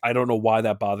me, and I don't know why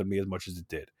that bothered me as much as it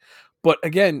did. But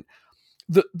again,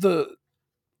 the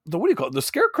what do you call it? The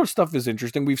Scarecrow stuff is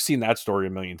interesting. We've seen that story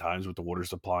a million times with the water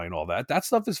supply and all that. That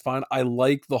stuff is fun. Um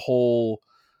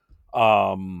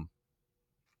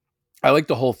I like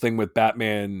the whole thing with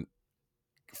Batman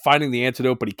finding the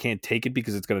antidote, but he can't take it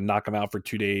because it's going to knock him out for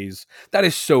 2 days. That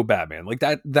is so Batman. Like,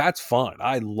 that's fun.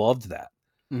 I loved that.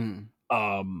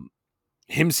 Mm-hmm.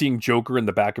 Him seeing Joker in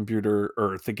the back computer,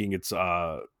 or thinking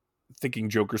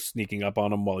Joker's sneaking up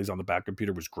on him while he's on the back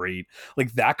computer, was great.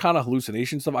 Like, that kind of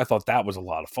hallucination stuff, I thought that was a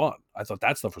lot of fun. I thought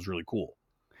that stuff was really cool.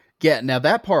 Yeah, now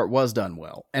that part was done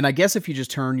well. And I guess if you just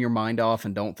turn your mind off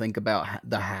and don't think about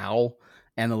the how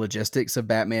and the logistics of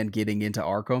Batman getting into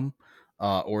Arkham,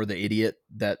 or the idiot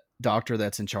that doctor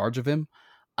that's in charge of him,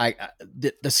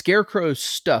 the Scarecrow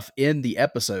stuff in the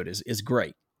episode is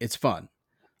great. It's fun.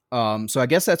 So I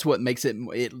guess that's what makes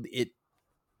it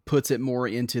puts it more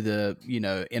into the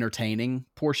entertaining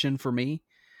portion for me.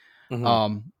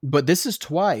 Mm-hmm. But this is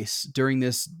twice during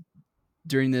this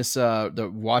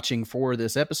the watching for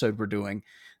this episode we're doing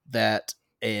that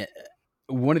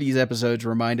one of these episodes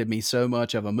reminded me so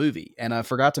much of a movie, and I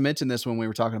forgot to mention this when we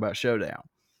were talking about Showdown.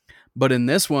 But in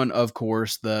this one, of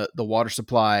course, the water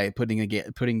supply, putting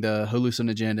the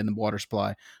hallucinogen in the water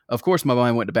supply, of course my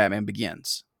mind went to Batman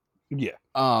Begins. Yeah.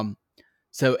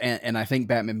 So and I think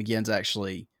Batman Begins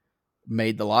actually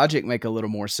made the logic make a little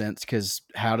more sense, because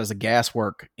how does a gas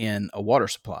work in a water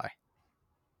supply?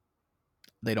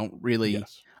 They don't really.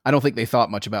 Yes. I don't think they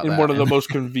thought much about In that. one of the most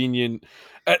convenient,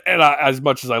 and as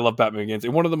much as I love Batman Begins,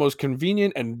 in one of the most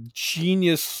convenient and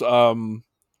genius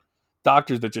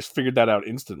doctors that just figured that out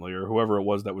instantly, or whoever it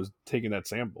was that was taking that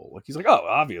sample. Like he's like, oh,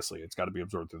 obviously it's got to be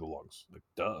absorbed through the lungs. Like,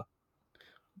 duh.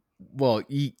 Well,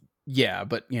 yeah,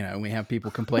 but we have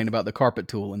people complain about the carpet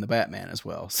tool in the Batman as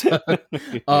well. So,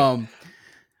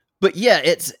 but yeah,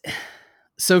 it's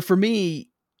so for me.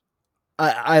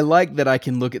 I like that I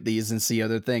can look at these and see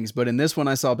other things, but in this one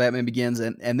I saw Batman Begins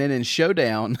and then in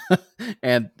Showdown,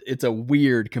 and it's a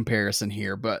weird comparison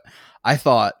here, but I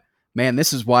thought, man,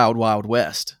 this is Wild Wild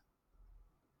West.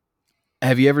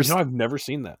 Have you ever? I've never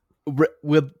seen that.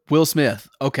 With Will Smith.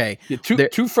 Okay, yeah,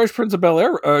 two Fresh Prince of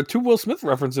Bel-Air, two Will Smith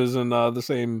references in the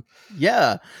same.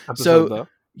 Yeah, episode, so though.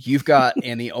 You've got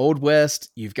in the Old West,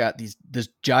 you've got this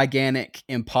gigantic,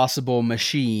 impossible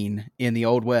machine in the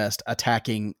Old West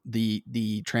attacking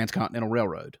the Transcontinental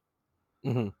Railroad.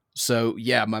 Mm-hmm. So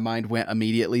yeah, my mind went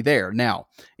immediately there. Now,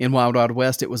 in Wild Wild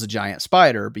West, it was a giant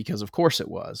spider because, of course, it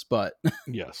was. But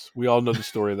yes, we all know the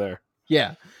story there.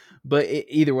 Yeah, but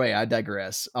either way, I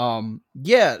digress.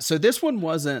 Yeah, so this one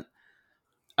wasn't.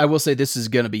 I will say this is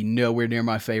going to be nowhere near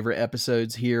my favorite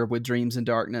episodes here with Dreams in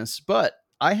Darkness, but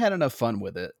I had enough fun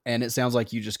with it, and it sounds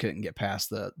like you just couldn't get past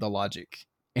the logic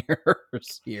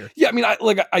errors here. Yeah, I mean,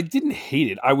 I didn't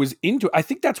hate it. I was into it. I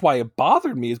think that's why it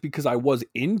bothered me, is because I was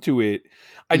into it.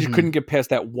 I just couldn't get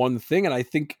past that one thing, and I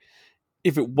think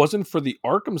if it wasn't for the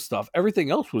Arkham stuff,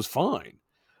 everything else was fine.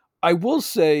 I will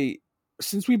say,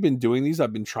 since we've been doing these,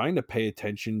 I've been trying to pay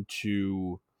attention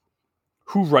to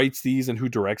who writes these and who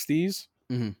directs these.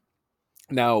 Mm-hmm.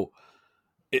 Now,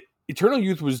 Eternal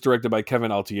Youth was directed by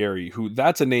Kevin Altieri, who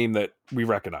that's a name that we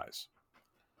recognize.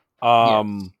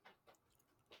 Yes.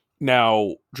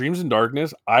 Now, Dreams in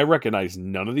Darkness, I recognize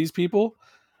none of these people.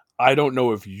 I don't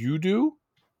know if you do,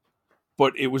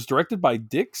 but it was directed by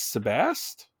Dick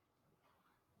Sebast,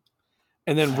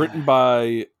 and then written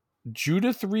by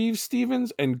Judith Reeves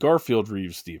Stevens and Garfield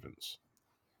Reeves Stevens.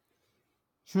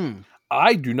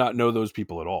 I do not know those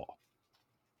people at all.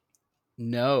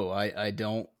 No, I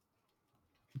don't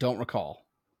recall.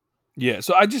 Yeah,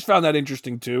 so I just found that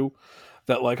interesting too.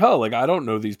 That like, I don't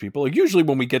know these people. Like usually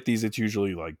when we get these, it's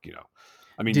usually like,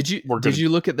 I mean, did you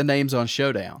look at the names on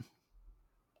Showdown?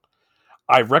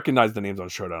 I recognize the names on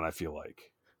Showdown. I feel like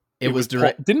it was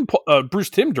direct. Bruce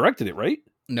Timm directed it, right?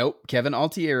 Nope, Kevin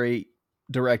Altieri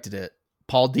directed it.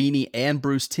 Paul Dini and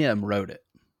Bruce Timm wrote it.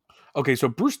 Okay, so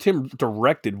Bruce Timm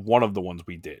directed one of the ones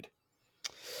we did.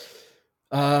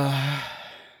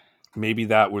 Maybe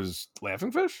that was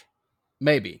Laughing Fish?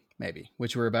 Maybe,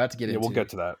 which we're about to get into. Yeah, we'll get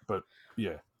to that, but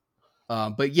yeah.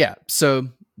 But yeah, so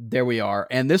there we are.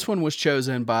 And this one was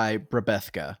chosen by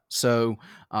Brabethka. So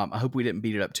I hope we didn't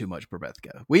beat it up too much,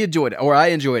 Brabethka. We enjoyed it, or I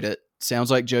enjoyed it. Sounds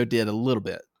like Joe did a little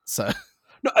bit. So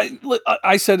no,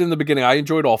 I said in the beginning, I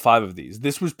enjoyed all 5 of these.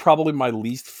 This was probably my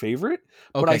least favorite,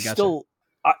 but I gotcha. Still...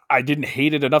 I didn't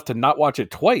hate it enough to not watch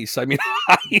it twice. I mean,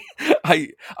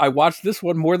 I watched this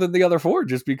one more than the other 4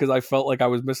 just because I felt like I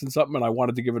was missing something and I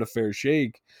wanted to give it a fair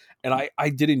shake. And I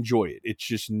did enjoy it. It's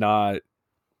just not...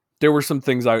 There were some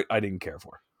things I didn't care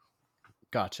for.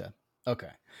 Gotcha.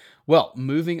 Okay. Well,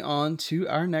 moving on to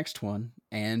our next one,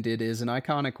 and it is an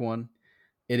iconic one.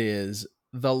 It is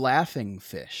The Laughing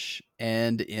Fish.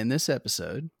 And in this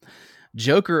episode,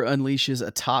 Joker unleashes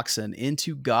a toxin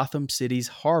into Gotham City's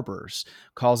harbors,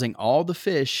 causing all the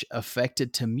fish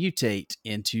affected to mutate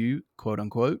into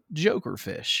quote-unquote Joker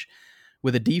fish,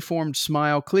 with a deformed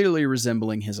smile clearly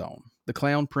resembling his own. The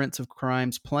Clown Prince of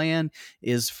Crime's plan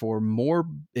is far more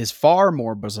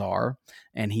bizarre,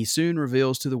 and he soon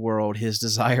reveals to the world his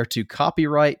desire to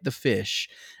copyright the fish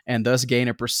and thus gain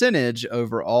a percentage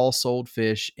over all sold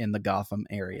fish in the Gotham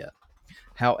area.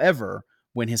 However,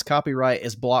 when his copyright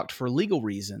is blocked for legal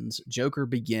reasons, Joker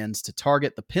begins to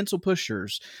target the pencil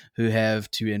pushers who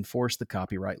have to enforce the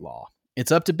copyright law.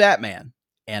 It's up to Batman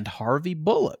and Harvey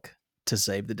Bullock to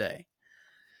save the day.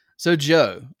 So,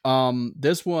 Joe,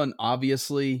 this one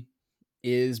obviously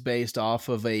is based off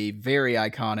of a very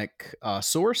iconic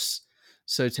source.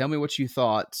 So tell me what you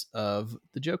thought of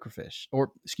the Joker fish,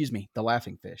 or excuse me, the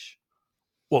Laughing Fish.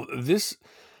 Well, this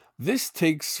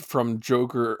takes from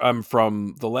Joker,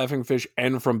 from the Laughing Fish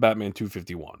and from Batman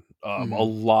 251. A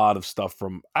lot of stuff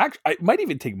from... Actually, it might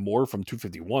even take more from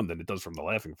 251 than it does from the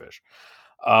Laughing Fish.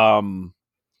 I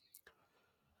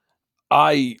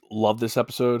love this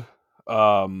episode.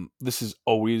 This has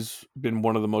always been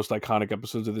one of the most iconic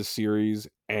episodes of this series,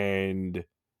 and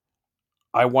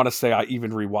I want to say I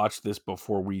even rewatched this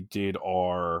before we did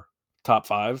our top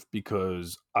 5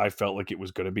 because I felt like it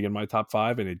was going to be in my top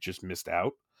 5 and it just missed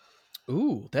out.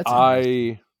 Ooh, that's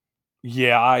interesting.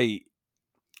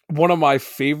 One of my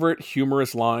favorite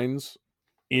humorous lines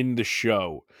in the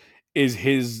show is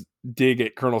his dig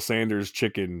at Colonel Sanders'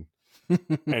 chicken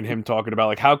and him talking about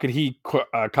like how could he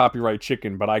copyright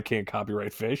chicken, but I can't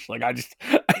copyright fish. Like I just,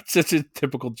 it's such a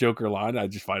typical Joker line. I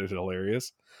just find it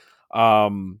hilarious.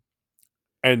 And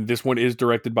this one is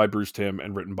directed by Bruce Timm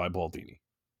and written by Paul Dini.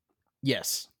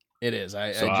 Yes, it is. So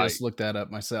I just looked that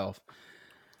up myself.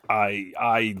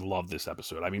 I love this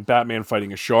episode. I mean, Batman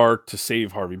fighting a shark to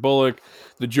save Harvey Bullock,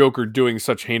 the Joker doing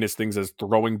such heinous things as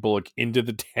throwing Bullock into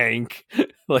the tank.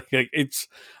 like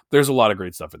there's a lot of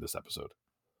great stuff in this episode.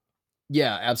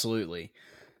 Yeah, absolutely.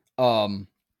 So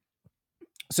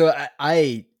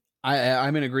I'm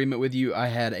in agreement with you. I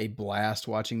had a blast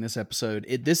watching this episode.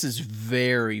 This is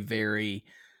very, very,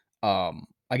 I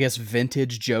guess,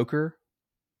 vintage Joker.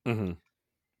 Mm-hmm.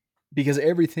 Because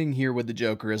everything here with the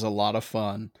Joker is a lot of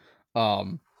fun.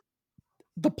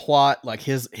 The plot, like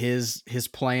his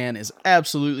plan is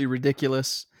absolutely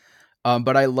ridiculous.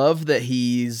 But I love that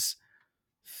he's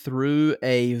through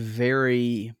a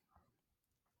very,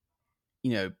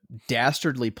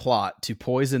 dastardly plot to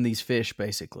poison these fish,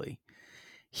 basically.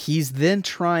 He's then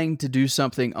trying to do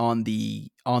something on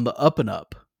the up and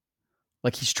up.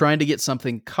 Like he's trying to get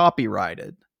something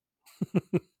copyrighted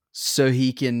so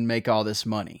he can make all this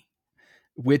money.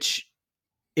 Which,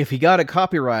 if he got it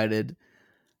copyrighted,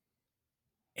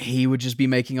 he would just be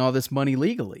making all this money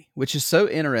legally, which is so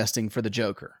interesting for the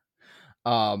Joker.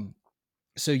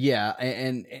 So yeah,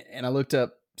 and I looked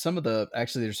up some of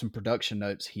actually there's some production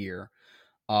notes here.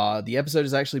 The episode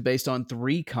is actually based on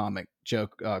 3 classic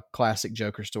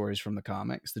Joker stories from the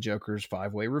comics: the Joker's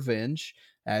 5-Way Revenge,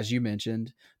 as you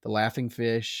mentioned, the Laughing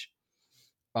Fish,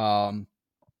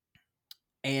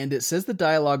 and it says the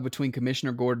dialogue between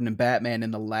Commissioner Gordon and Batman in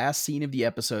the last scene of the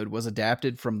episode was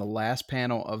adapted from the last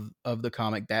panel of the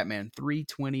comic Batman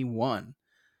 321,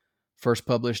 first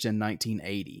published in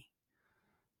 1980.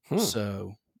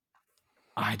 So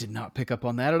I did not pick up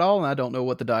on that at all, and I don't know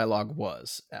what the dialogue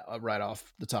was right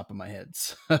off the top of my head.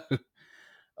 So,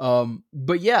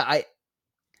 but yeah,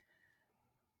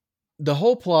 the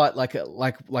whole plot, like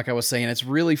I was saying, it's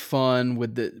really fun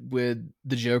with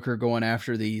the Joker going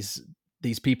after these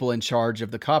people in charge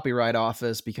of the copyright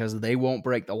office because they won't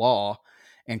break the law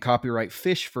and copyright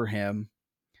fish for him.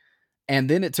 And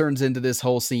then it turns into this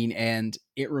whole scene, and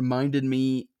it reminded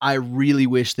me, I really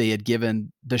wish they had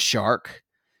given the shark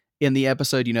in the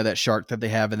episode, that shark that they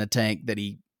have in the tank that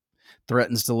he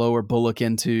threatens to lower Bullock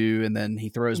into, and then he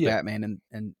throws Batman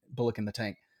and Bullock in the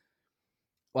tank.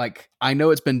 Like, I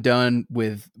know it's been done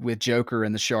with Joker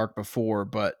and the shark before,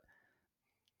 but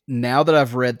now that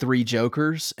I've read 3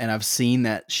 Jokers and I've seen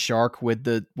that shark with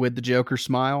the Joker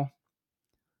smile,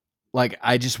 like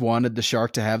I just wanted the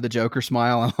shark to have the Joker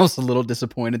smile. I was a little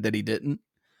disappointed that he didn't.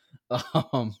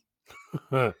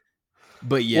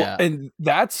 But yeah. Well, and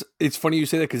it's funny you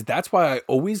say that because that's why I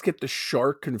always get the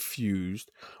shark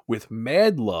confused with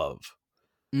Mad Love.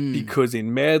 Because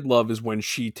in Mad Love is when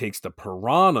she takes the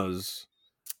piranhas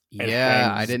and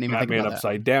hangs I didn't even Batman think about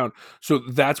upside down. So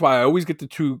that's why I always get the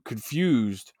 2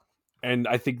 confused. And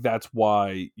I think that's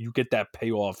why you get that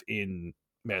payoff in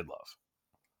Mad Love.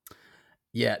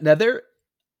 Yeah. Now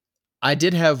I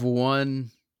did have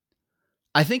one.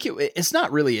 I think it's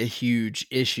not really a huge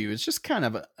issue. It's just kind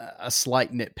of a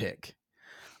slight nitpick.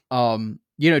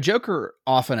 Joker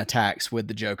often attacks with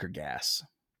the Joker gas.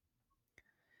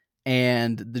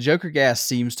 And the Joker gas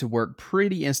seems to work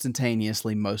pretty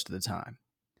instantaneously most of the time.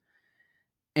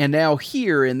 And now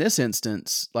here in this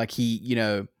instance, like he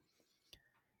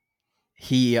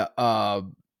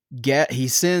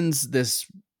sends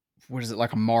this, what is it,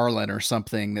 like a Marlin or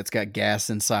something that's got gas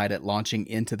inside it launching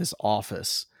into this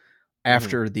office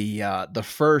after the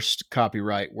first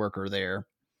copyright worker there,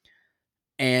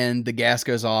 and the gas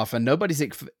goes off and nobody's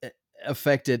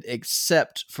affected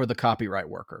except for the copyright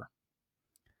worker.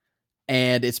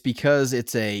 And it's because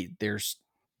there's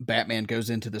Batman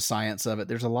goes into the science of it.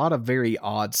 There's a lot of very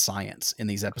odd science in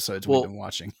these episodes we've been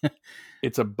watching.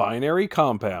 It's a binary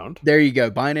compound. There you go.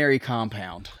 Binary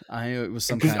compound. I knew it was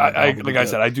some kind of like I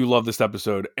said, I do love this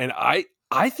episode. And I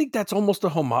think that's almost a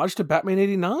homage to Batman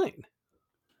 89.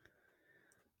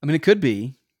 I mean, it could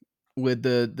be with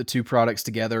the 2 products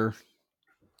together.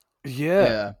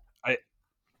 Yeah. I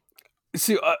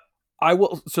see. I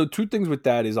will. So 2 things with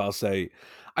that is I'll say,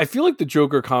 I feel like the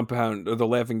Joker compound or the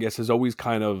Laughing Gas is always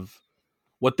kind of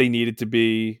what they need it to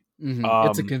be. Mm-hmm.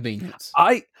 It's a convenience.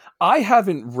 I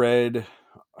haven't read.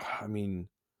 I mean,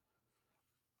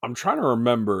 I'm trying to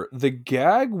remember the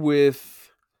gag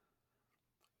with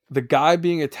the guy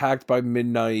being attacked by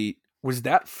Midnight. Was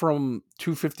that from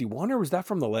 251 or was that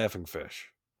from the Laughing Fish?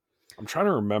 I'm trying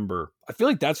to remember. I feel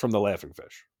like that's from the Laughing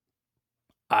Fish.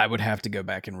 I would have to go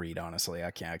back and read. Honestly, I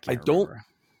can't remember.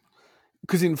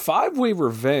 because in Five Way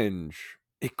Revenge,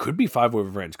 it could be Five Way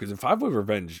Revenge, because in Five Way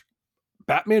Revenge,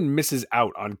 Batman misses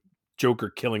out on Joker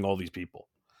killing all these people.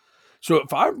 So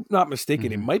if I'm not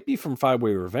mistaken, it Mhm. might be from Five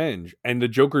Way Revenge, and the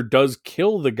Joker does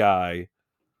kill the guy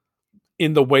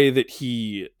in the way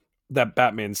that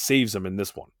Batman saves him in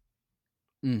this one.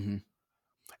 Mhm.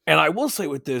 And I will say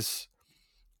with this,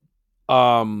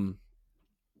 man,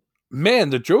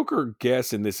 the Joker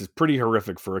gas in this is pretty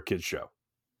horrific for a kid's show.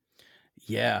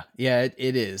 Yeah, yeah,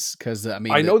 it is because I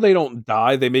mean, I know they don't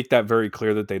die. They make that very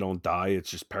clear that they don't die.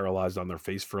 It's just paralyzed on their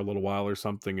face for a little while or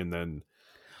something, and then,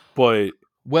 but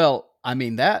well, I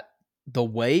mean that the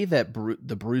way that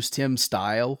the Bruce Timm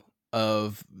style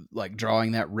of like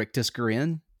drawing that rictus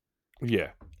grin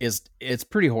yeah, it's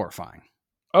pretty horrifying.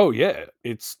 oh yeah,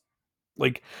 it's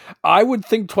like I would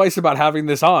think twice about having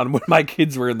this on when my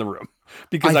kids were in the room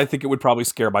because I I think it would probably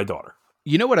scare my daughter.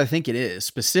 You know what I think it is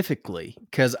specifically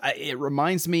because it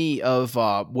reminds me of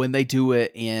when they do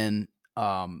it in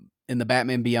the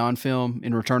Batman Beyond film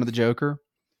in Return of the Joker.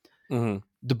 Mm-hmm.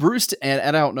 The Bruce and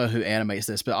I don't know who animates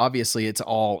this, but obviously it's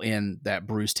all in that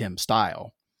Bruce Timm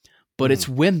style. But it's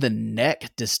when the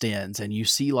neck distends and you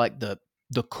see like the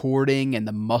cording and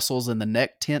the muscles in the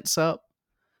neck tense up.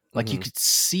 Like you Mm-hmm. could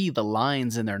see the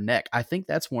lines in their neck. I think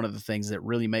that's one of the things that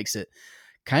really makes it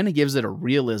kind of gives it a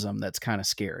realism that's kind of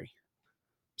scary.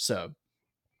 So,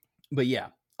 but yeah.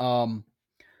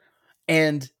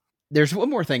 And there's one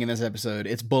more thing in this episode.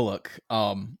 It's Bullock.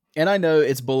 And I know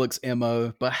it's Bullock's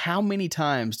MO, but how many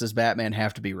times does Batman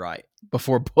have to be right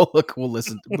before Bullock will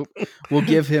will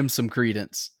give him some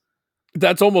credence?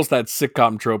 That's almost that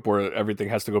sitcom trope where everything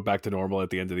has to go back to normal at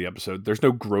the end of the episode. There's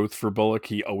no growth for Bullock.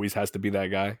 He always has to be that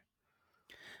guy.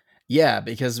 Yeah,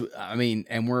 because I mean,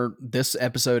 and this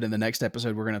episode and the next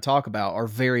episode we're going to talk about are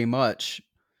very much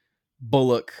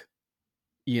Bullock,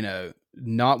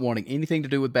 not wanting anything to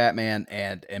do with Batman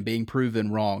and being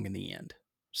proven wrong in the end.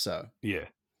 So, Yeah.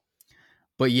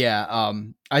 but yeah,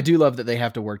 I do love that they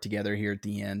have to work together here at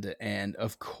the end, and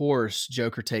of course,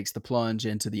 Joker takes the plunge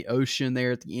into the ocean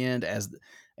there at the end,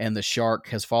 and the shark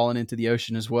has fallen into the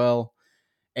ocean as well,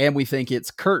 and we think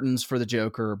it's curtains for the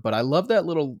Joker. But I love that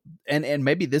little, and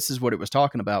maybe this is what it was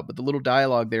talking about, but the little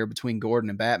dialogue there between Gordon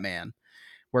and Batman,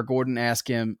 where Gordon asks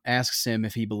him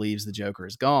if he believes the Joker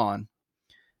is gone,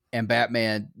 and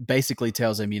Batman basically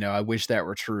tells him, I wish that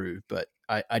were true, but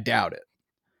I doubt it.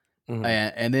 Mm-hmm.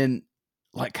 And then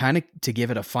like kind of to give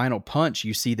it a final punch,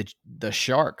 you see the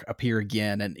shark appear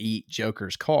again and eat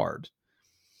Joker's card.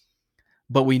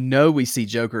 But we know we see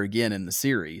Joker again in the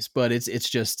series, but it's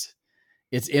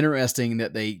interesting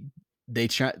that they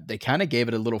kind of gave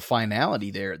it a little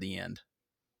finality there at the end.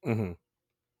 Mm-hmm.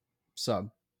 So,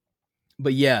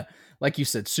 but yeah, like you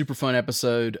said, super fun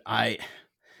episode.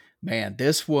 Man,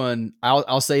 this one,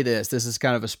 I'll say this is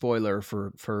kind of a spoiler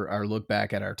for our look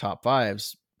back at our top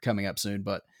fives coming up soon,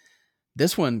 but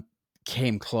this one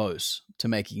came close to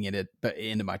making it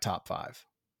into my top five.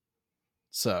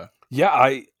 So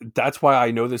Yeah, that's why I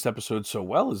know this episode so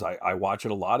well is I watch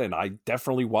it a lot, and I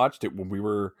definitely watched it when we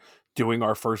were doing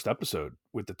our first episode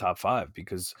with the top five,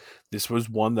 because this was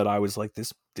one that I was like,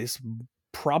 this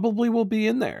probably will be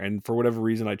in there. And for whatever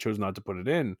reason I chose not to put it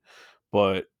in,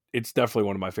 but it's definitely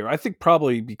one of my favorite. I think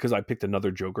probably because I picked another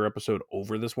Joker episode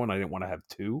over this one. I didn't want to have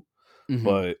two, mhm.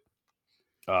 but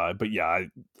yeah,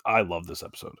 I love this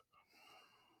episode.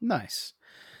 Nice.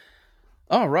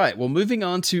 All right. Well, moving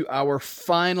on to our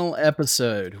final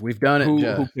episode. We've done it, Who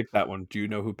Joe. picked that one? Do you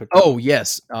know who picked that Oh, one?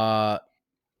 yes.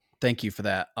 Thank you for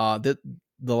that. The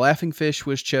Laughing Fish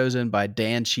was chosen by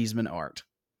Dan Cheeseman Art.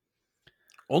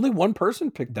 Only one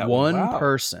person picked that one. One Wow.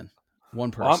 person.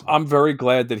 One person. I'm very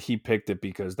glad that he picked it,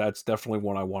 because that's definitely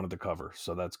one I wanted to cover.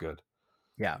 So that's good.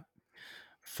 Yeah,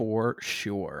 for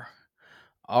sure.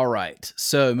 All right.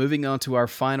 So moving on to our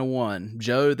final one.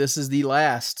 Joe, this is the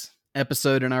last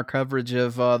episode in our coverage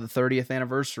of the 30th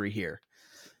anniversary here.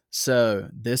 So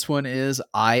this one is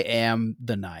I Am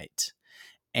the Night.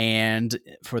 And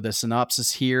for the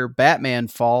synopsis here, Batman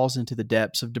falls into the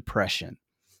depths of depression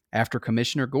after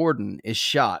Commissioner Gordon is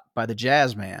shot by the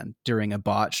Jazzman during a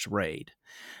botched raid.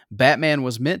 Batman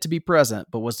was meant to be present,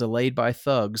 but was delayed by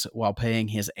thugs while paying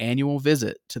his annual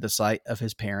visit to the site of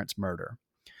his parents' murder.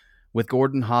 With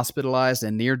Gordon hospitalized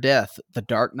and near death, the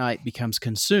Dark Knight becomes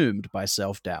consumed by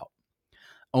self-doubt.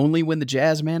 Only when the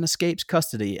Jazzman escapes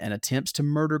custody and attempts to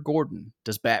murder Gordon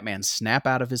does Batman snap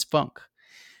out of his funk.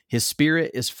 His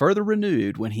spirit is further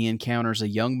renewed when he encounters a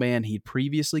young man he'd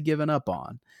previously given up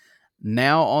on,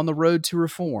 now on the road to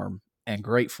reform and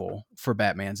grateful for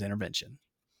Batman's intervention.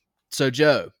 So,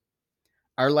 Joe,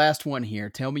 our last one here.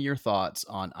 Tell me your thoughts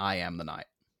on I Am the Night.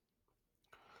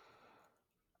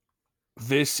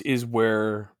 this is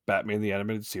where Batman the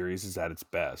Animated Series is at its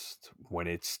best, when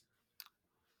it's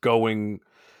going.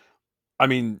 I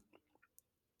mean,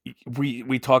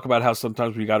 we talk about how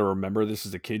sometimes we got to remember this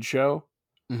is a kid show.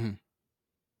 Mm-hmm.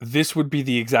 This would be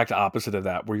the exact opposite of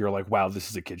that, where you're like, wow, this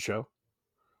is a kid show.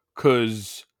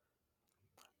 Because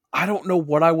I don't know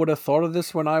what I would have thought of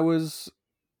this when I was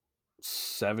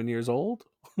 7 years old,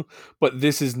 but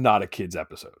this is not a kid's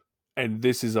episode. And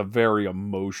this is a very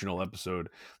emotional episode.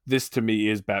 This to me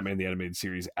is Batman the Animated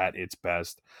Series at its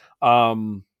best.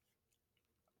 Um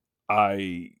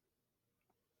I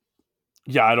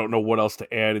I don't know what else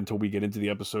to add until we get into the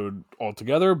episode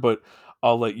altogether, but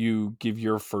I'll let you give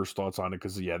your first thoughts on it,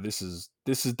 because this is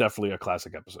definitely a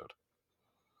classic episode.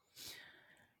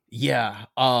 Yeah.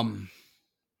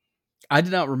 I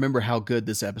did not remember how good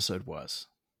this episode was.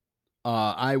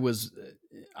 I was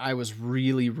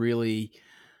really, really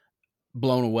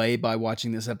blown away by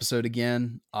watching this episode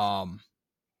again. And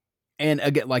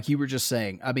again, like you were just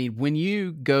saying, I mean, when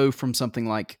you go from something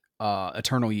like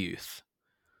Eternal Youth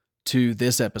to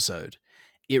this episode,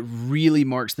 it really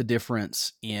marks the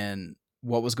difference in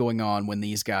what was going on when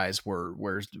these guys were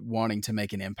wanting to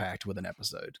make an impact with an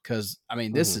episode. Because I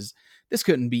mean, Mhm. this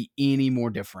couldn't be any more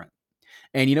different.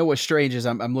 And you know what's strange is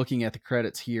I'm looking at the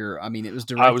credits here. I mean,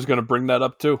 I was going to bring that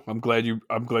up too. I'm glad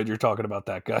you're talking about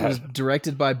that. Go it was ahead.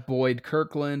 directed by Boyd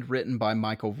Kirkland, written by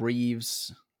Michael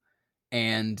Reeves,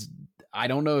 and I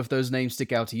don't know if those names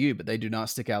stick out to you, but they do not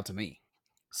stick out to me.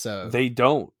 So They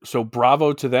don't. So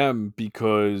bravo to them,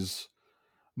 because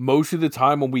most of the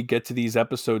time when we get to these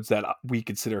episodes that we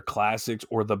consider classics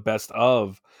or the best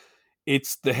of,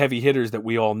 it's the heavy hitters that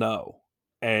we all know.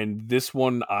 And this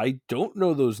one, I don't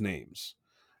know those names.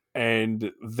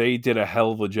 And they did a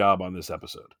hell of a job on this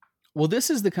episode. well, this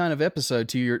is the kind of episode,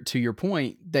 to your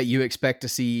point, that you expect to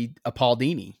see a Paul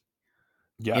Dini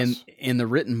Yes. in the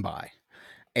written by.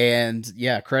 And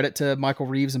yeah, credit to Michael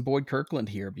Reeves and Boyd Kirkland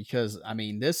here, because I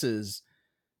mean, this is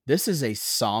a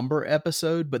somber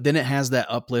episode, but then it has that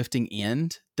uplifting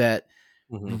end that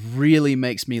Hmm. really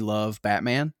makes me love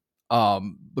Batman.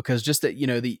 Because just that,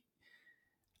 the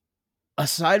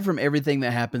aside from everything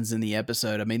that happens in the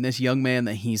episode, I mean, this young man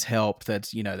that he's helped,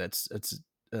 that's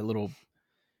a little,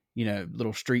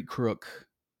 little street crook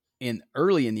in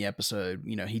early in the episode,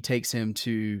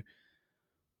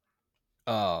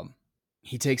 um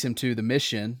he takes him to the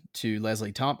mission to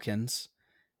Leslie Tompkins.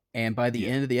 And by the Yeah.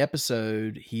 end of the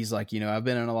episode, he's like, I've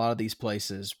been in a lot of these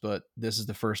places, but this is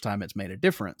the first time it's made a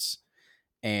difference.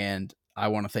 And I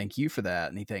want to thank you for that.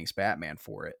 And he thanks Batman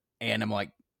for it. And I'm like,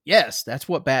 yes, that's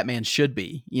what Batman should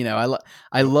be. I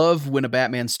Yep. love when a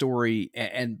Batman story,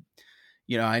 and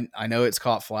I know it's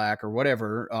caught flack or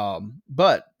whatever,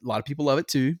 but a lot of people love it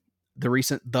too. The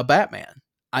recent The Batman.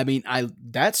 I mean,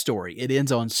 that story, it ends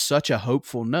on such a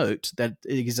hopeful note that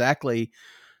exactly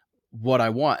what I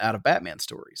want out of Batman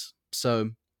stories.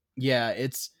 So, yeah,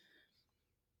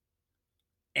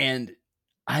 and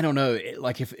I don't know,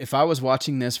 like if I was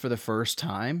watching this for the first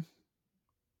time,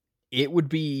 it would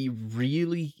be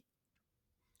really,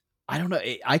 I don't know,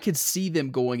 I could see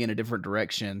them going in a different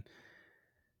direction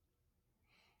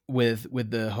with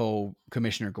the whole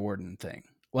Commissioner Gordon thing.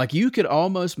 Like you could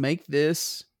almost make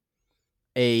this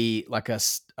a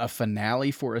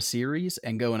finale for a series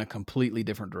and go in a completely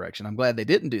different direction. I'm glad they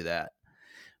didn't do that.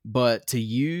 But to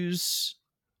use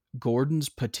Gordon's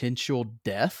potential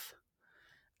death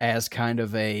as kind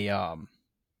of I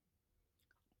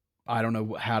don't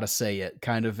know how to say it,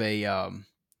 kind of a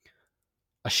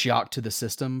shock to the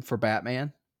system for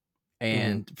Batman, Hmm.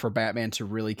 and for Batman to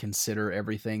really consider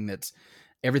everything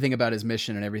about his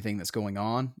mission and everything that's going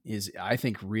on is, I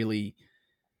think, really,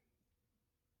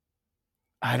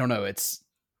 I don't know, it's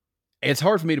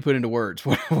hard for me to put into words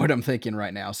what I'm thinking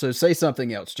right now. So say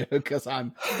something else, Joe, because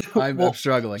I'm Well,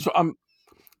 struggling. so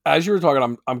as you were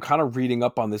talking, I'm kind of reading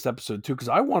up on this episode too, because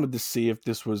I wanted to see if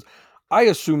this was. I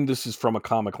assume this is from a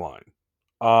comic line,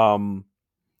 um,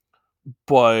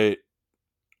 but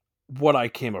what I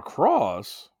came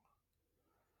across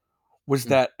was Mm.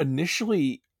 that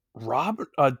initially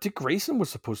Dick Grayson was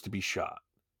supposed to be shot,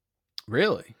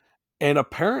 Really? and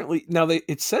apparently now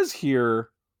it says here.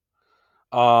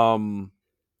 Um,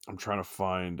 I'm trying to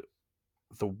find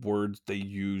the words they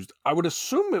used. I would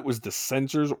assume it was the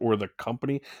censors or the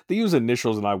company. They use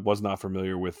initials, and I was not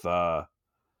familiar with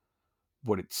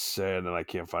what it said, and I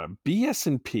can't find it. BS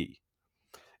and P.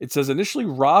 It says initially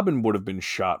Robin would have been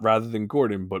shot rather than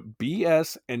Gordon, but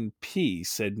BS and P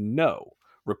said no,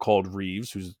 recalled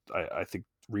Reeves, I think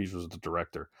Reeves was the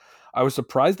director. I was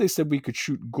surprised they said we could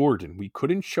shoot Gordon. We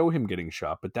couldn't show him getting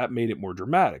shot, but that made it more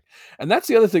dramatic. And that's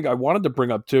the other thing I wanted to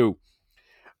bring up too.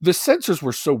 The censors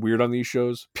were so weird on these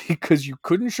shows because you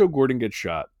couldn't show Gordon get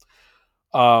shot,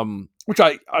 which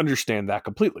I understand that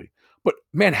completely. But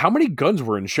man, how many guns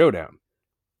were in Showdown?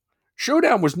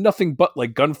 Showdown was nothing but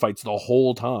like gunfights the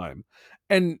whole time.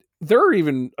 And there are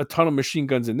even a ton of machine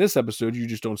guns in this episode. You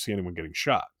just don't see anyone getting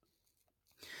shot.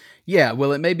 Yeah,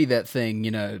 well, it may be that thing,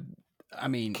 you know. I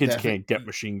mean, Kids can't get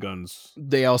machine guns.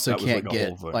 they also That was can't like a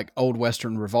whole get thing. like old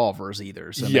Western revolvers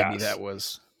either. So maybe Yes. that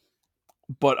was.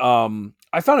 But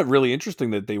I found it really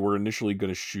interesting that they were initially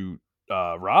going to shoot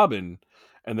Robin,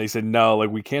 and they said no, like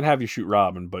we can't have you shoot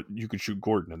Robin, but you could shoot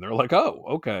Gordon. And they're like, oh,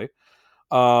 okay.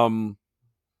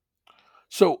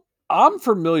 So I'm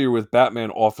familiar with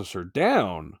Batman Officer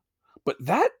Down, but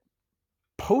that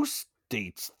post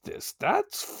dates this.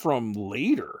 That's from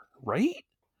later, right?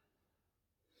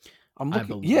 I'm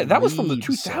looking. Yeah, that was from the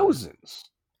believe so. 2000s.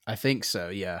 I think so.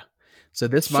 Yeah. So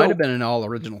this might have been an all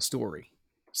original story.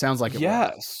 Sounds like it was.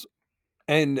 Yes.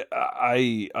 And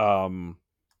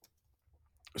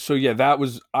so yeah,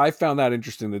 I found that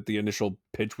interesting that the initial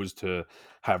pitch was to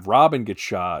have Robin get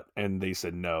shot, and they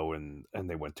said no, and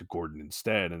they went to Gordon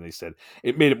instead, and they said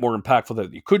it made it more impactful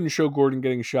that you couldn't show Gordon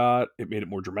getting shot. It made it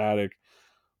more dramatic,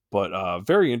 but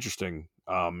very interesting.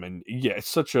 And yeah, it's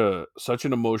such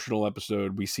an emotional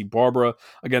episode. We see Barbara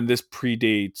again. This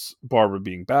predates Barbara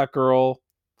being Batgirl,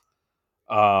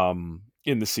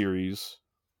 in the series,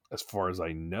 as far as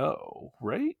I know,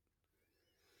 right?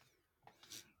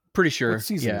 Pretty sure. What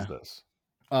season yeah. is this?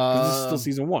 Because this is still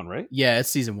season 1, right? Yeah, it's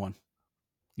season 1.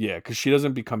 Yeah, because she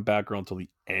doesn't become Batgirl until the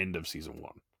end of season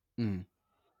 1. Mm.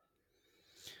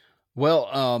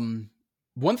 Well,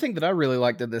 one thing that I really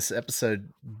liked that this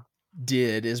episode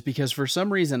did is because for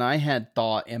some reason I had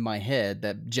thought in my head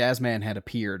that Jazzman had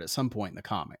appeared at some point in the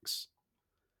comics.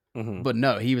 Mm-hmm. But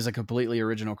no, he was a completely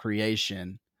original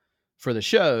creation for the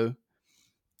show.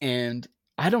 And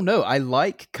I don't know. I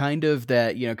like kind of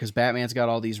that, you know, because Batman's got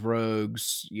all these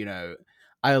rogues, you know.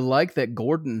 I like that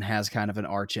Gordon has kind of an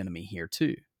arch enemy here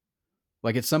too.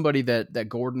 Like it's somebody that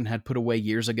Gordon had put away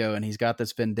years ago, and he's got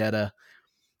this vendetta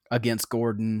against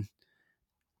Gordon.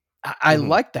 I Mm-hmm.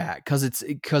 like that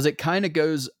because it kind of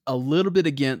goes a little bit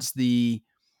against the,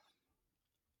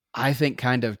 I think,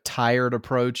 kind of tired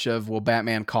approach of, well,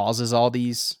 Batman causes all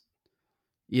these,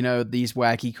 you know, these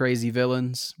wacky, crazy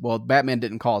villains. Well, Batman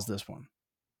didn't cause this one.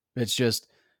 It's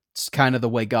kind of the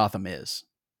way Gotham is.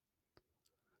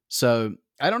 So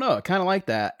I don't know. I kind of like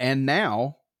that. And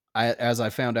now, as I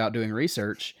found out doing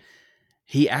research,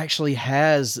 he actually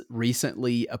has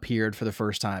recently appeared for the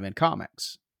first time in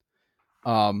comics.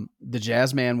 The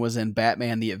Jazzman was in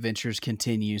Batman: The Adventures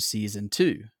Continue season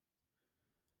 2.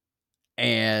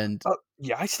 And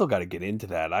yeah, I still got to get into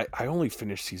that. I only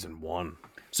finished season 1.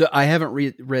 So I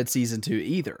haven't read season 2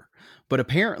 either. But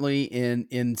apparently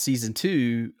in season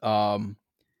 2,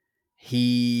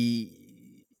 he's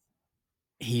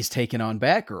taken on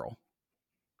Batgirl.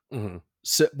 Mm-hmm.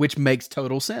 So, which makes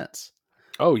total sense.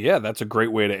 Oh yeah, that's a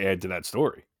great way to add to that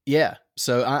story. Yeah,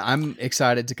 so I'm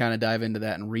excited to kind of dive into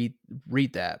that and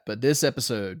read that. But this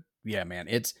episode, yeah, man,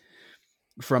 it's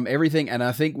from everything. And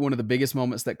I think one of the biggest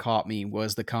moments that caught me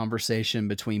was the conversation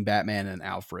between Batman and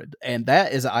Alfred. And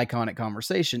that is an iconic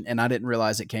conversation. And I didn't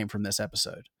realize it came from this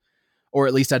episode, or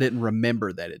at least I didn't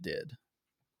remember that it did.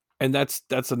 And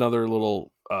that's another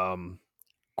little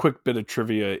quick bit of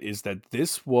trivia is that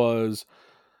this was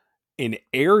an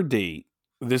air date.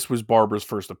 This was Barbara's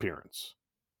first appearance.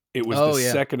 It was the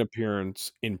second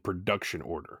appearance in production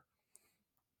order.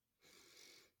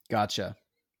 Gotcha.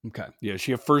 Okay. Yeah,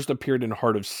 she first appeared in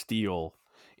Heart of Steel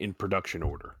in production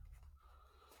order.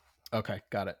 Okay,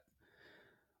 got it.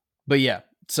 But yeah,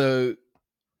 so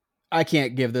I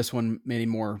can't give this one many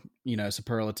more, you know,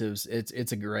 superlatives.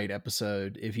 It's a great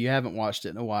episode. If you haven't watched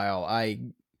it in a while,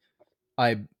 I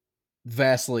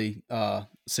vastly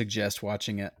suggest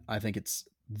watching it. I think it's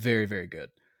very, very good.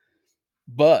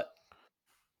 But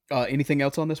anything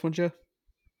else on this one, Joe?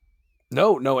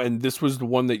 No, and this was the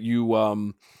one that you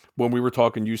when we were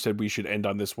talking, you said we should end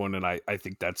on this one, and I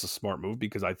think that's a smart move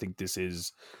because I think this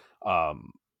is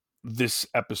this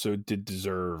episode did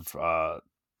deserve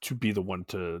to be the one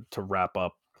to wrap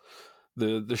up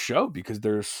the show because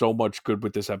there's so much good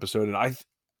with this episode, and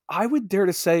I would dare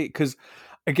to say, because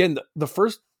again the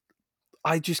first,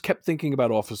 I just kept thinking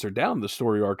about Officer Down, the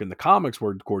story arc in the comics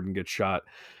where Gordon gets shot.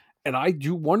 And I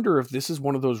do wonder if this is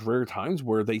one of those rare times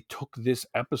where they took this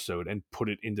episode and put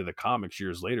it into the comics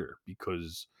years later,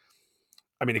 because,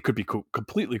 I mean, it could be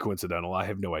completely coincidental. I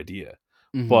have no idea.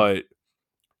 Mm-hmm. But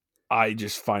I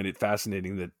just find it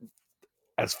fascinating that,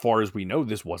 as far as we know,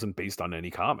 this wasn't based on any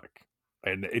comic.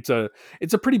 And it's a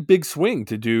pretty big swing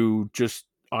to do just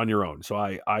on your own. So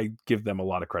I give them a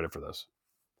lot of credit for this.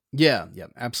 Yeah,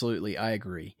 absolutely. I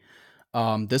agree.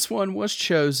 This one was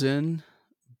chosen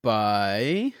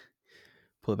by,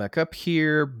 pull it back up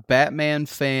here, Batman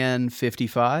Fan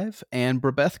 55 and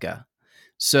Brabethka.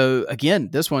 So again,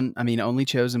 this one, I mean, only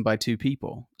chosen by 2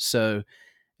 people. So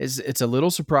it's a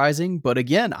little surprising, but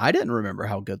again, I didn't remember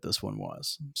how good this one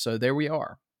was. So there we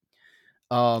are.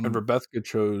 And Rebecca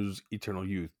chose Eternal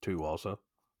Youth too, also,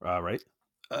 right?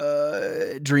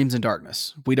 Dreams in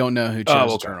Darkness. We don't know who chose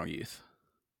Oh, okay. Eternal Youth.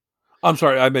 I'm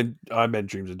sorry, I meant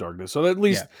Dreams in Darkness. So at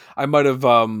least I might have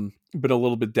been a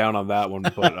little bit down on that one,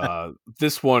 but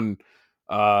this one,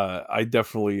 I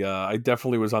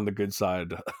definitely was on the good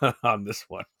side on this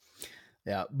one.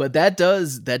 Yeah, but that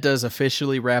does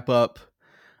officially wrap up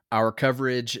our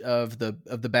coverage of the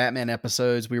Batman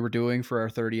episodes we were doing for our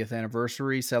 30th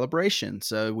anniversary celebration.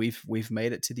 So we've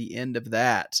made it to the end of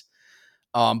that.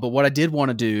 But what I did want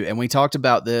to do, and we talked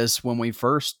about this when we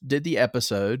first did the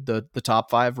episode, the top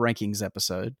 5 rankings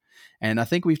episode, and I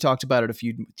think we've talked about it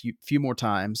a few more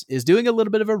times, is doing a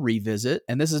little bit of a revisit.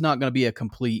 And this is not going to be a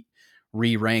complete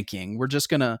re-ranking.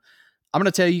 I'm going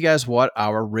to tell you guys what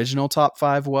our original top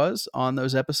 5 was on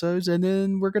those episodes, and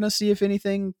then we're going to see if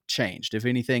anything changed, if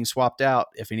anything swapped out,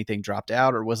 if anything dropped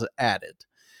out, or was added.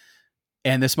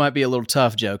 And this might be a little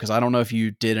tough, Joe, because I don't know if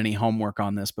you did any homework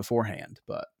on this beforehand,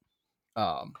 but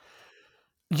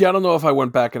yeah, I don't know if I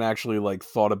went back and actually like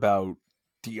thought about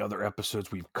the other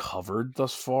episodes we've covered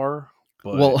thus far.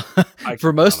 But well,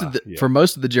 for most of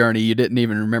the journey, you didn't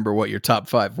even remember what your top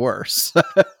 5 were. So.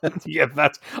 Yeah,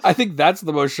 I think that's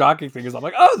the most shocking thing is I'm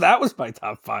like, oh, that was my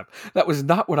top 5. That was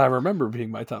not what I remember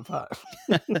being my top 5.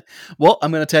 Well,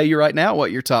 I'm going to tell you right now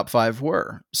what your top 5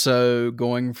 were. So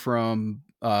going from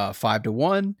 5 to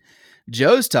 1,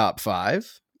 Joe's top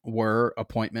 5 were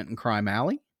Appointment in Crime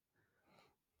Alley,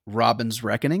 Robin's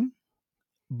Reckoning,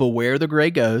 Beware the Gray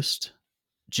Ghost,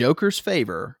 Joker's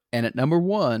Favor, and at number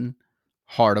 1,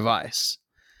 Heart of Ice.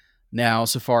 Now,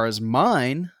 so far as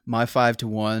mine, my 5 to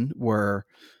 1 were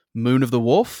Moon of the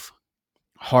Wolf,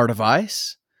 Heart of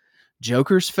Ice,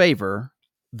 Joker's Favor,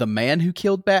 The Man Who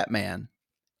Killed Batman,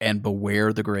 and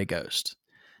Beware the Gray Ghost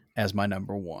as my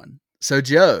number 1. So,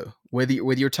 Joe, with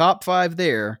your top 5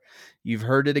 there, you've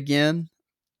heard it again.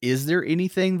 Is there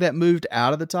anything that moved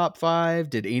out of the top 5?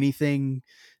 Did anything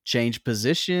change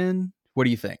position? What do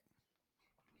you think?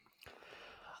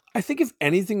 I think if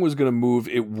anything was going to move,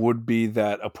 it would be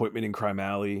that Appointment in Crime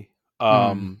Alley.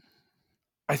 I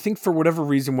think for whatever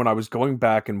reason, when I was going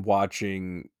back and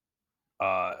watching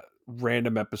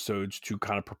random episodes to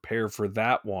kind of prepare for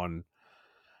that one,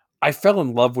 I fell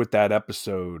in love with that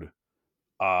episode.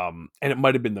 And it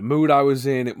might have been the mood I was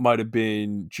in. It might have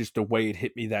been just the way it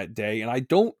hit me that day. And I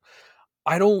don't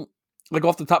like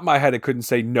off the top of my head, I couldn't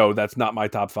say, no, that's not my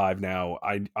top 5 now.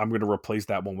 I'm going to replace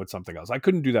that one with something else. I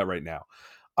couldn't do that right now.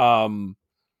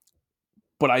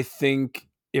 But I think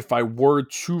if I were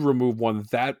to remove one,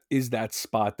 that is that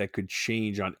spot that could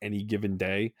change on any given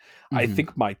day. I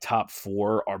think my top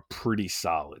 4 are pretty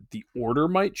solid. The order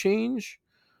might change,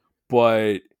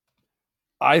 but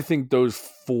I think those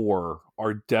 4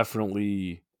 are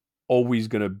definitely always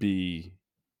going to be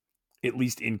at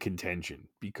least in contention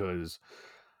because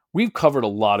we've covered a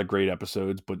lot of great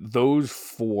episodes, but those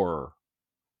 4,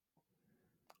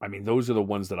 I mean, those are the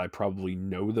ones that I probably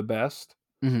know the best.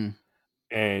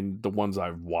 And the ones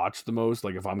I've watched the most.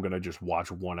 Like if I'm going to just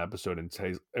watch one episode and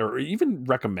say, or even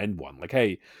recommend one, like,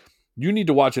 hey, you need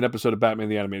to watch an episode of Batman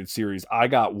the Animated Series. I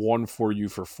got one for you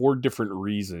for 4 different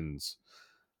reasons.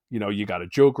 You know, you got a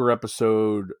Joker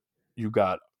episode, you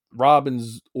got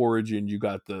Robin's origin, you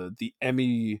got the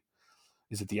Emmy.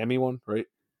 Is it the Emmy one, right?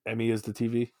 Emmy is the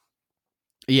TV.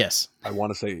 Yes. I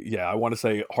want to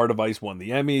say Heart of Ice won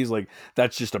the Emmys. Like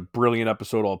that's just a brilliant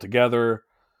episode altogether.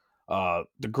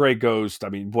 The Gray Ghost, I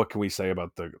mean, what can we say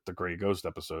about the Gray Ghost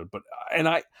episode? But and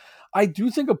I do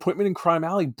think Appointment in Crime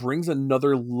Alley brings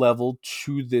another level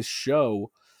to this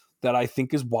show that I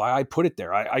think is why I put it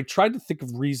there. I tried to think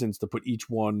of reasons to put each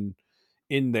one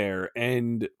in there,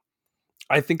 and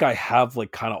I think I have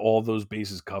like kind of all those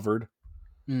bases covered.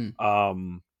 So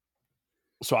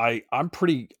I'm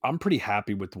pretty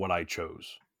happy with what I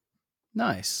chose.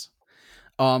 Nice.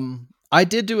 I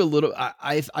did do a little,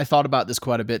 I thought about this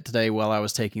quite a bit today while I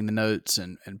was taking the notes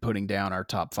and putting down our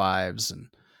top 5s. And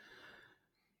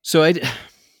so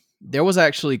there was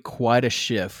actually quite a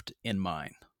shift in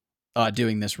mine,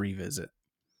 doing this revisit.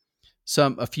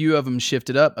 A few of them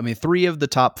shifted up. I mean, 3 of the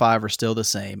top 5 are still the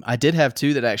same. I did have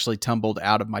 2 that actually tumbled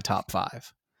out of my top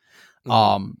 5.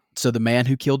 So The Man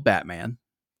Who Killed Batman,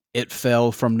 it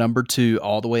fell from number 2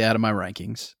 all the way out of my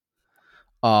rankings.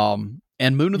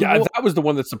 And Moon of the Yeah, Wolf. that was the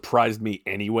one that surprised me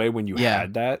anyway when you Yeah.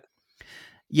 had that.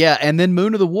 Yeah, and then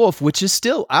Moon of the Wolf, which is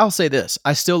still, I'll say this,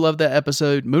 I still love that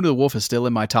episode. Moon of the Wolf is still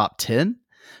in my top 10,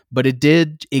 but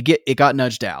it got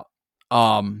nudged out.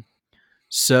 I think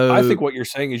So what you're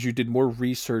saying is you did more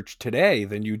research today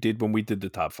than you did when we did the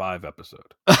top 5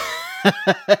 episode.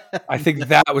 I think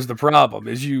that was the problem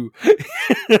is you,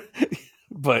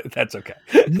 but that's okay.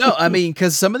 No, I mean,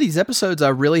 because some of these episodes I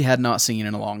really had not seen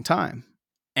in a long time.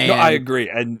 No, I And agree.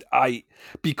 And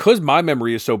because my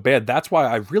memory is so bad, that's why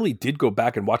I really did go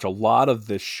back and watch a lot of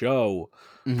this show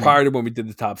Mhm. prior to when we did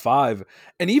the top 5.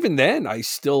 And even then, I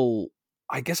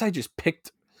guess I just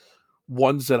picked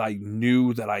ones that I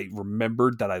knew that I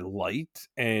remembered that I liked.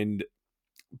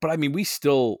 But I mean, we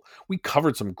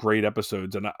covered some great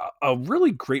episodes and a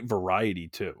really great variety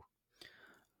too.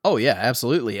 Oh yeah,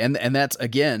 absolutely. And that's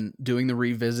again doing the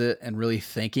revisit and really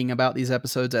thinking about these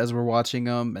episodes as we're watching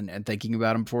them and thinking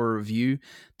about them for a review.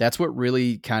 That's what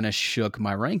really kind of shook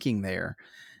my ranking there.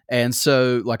 And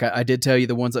so, like I did tell you,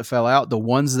 the ones that fell out, the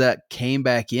ones that came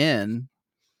back in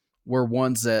were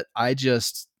ones that I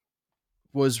just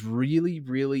was really,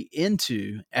 really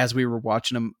into as we were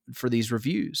watching them for these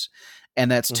reviews. And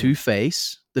that's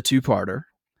Two-Face, the two-parter,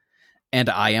 and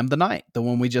I Am the Night, the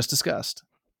one we just discussed.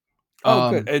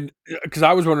 Oh, good. And because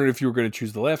I was wondering if you were going to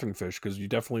choose the Laughing Fish, because you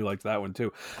definitely liked that one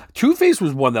too. Two-Face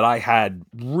was one that I had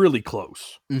really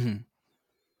close. Mm-hmm.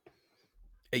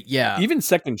 Yeah. Even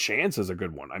Second Chance is a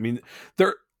good one. I mean,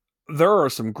 there are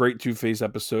some great Two-Face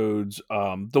episodes.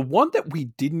 The one that we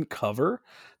didn't cover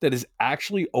that has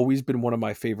actually always been one of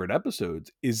my favorite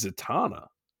episodes is Zatanna.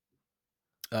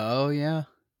 Oh, yeah.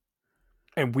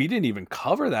 And we didn't even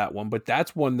cover that one, but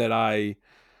that's one that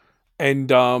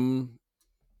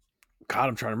God,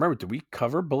 I'm trying to remember. Did we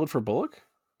cover Bullet for Bullock?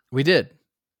 We did.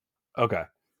 Okay.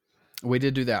 We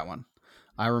did do that one.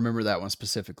 I remember that one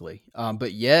specifically.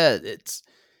 But yeah, it's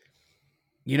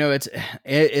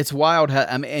it's wild.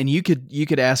 I mean, and you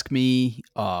could ask me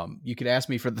for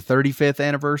the 35th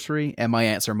anniversary, and my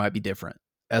answer might be different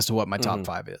as to what my top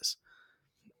 5 is.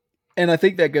 And I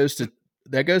think that goes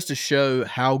to show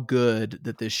how good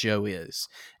that this show is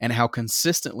and how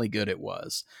consistently good it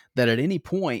was, that at any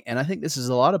point, and I think this is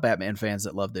a lot of Batman fans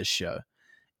that love this show,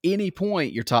 any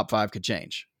point your top 5 could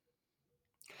change.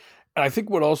 And I think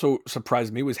what also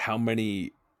surprised me was how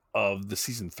many of the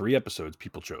season 3 episodes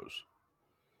people chose.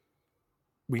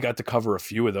 We got to cover a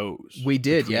few of those. We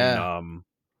did, yeah.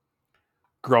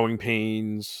 Growing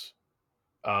Pains.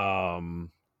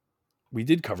 We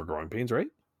did cover Growing Pains, right?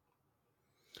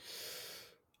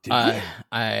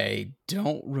 I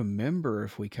don't remember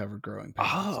if we covered Growing Pains.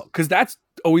 Oh, because that's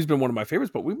always been one of my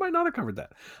favorites, but we might not have covered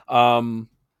that.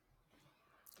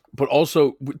 But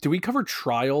also, do we cover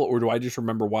Trial, or do I just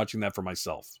remember watching that for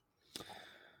myself?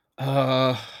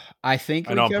 I think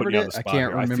we covered it. I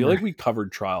can't remember. I feel like we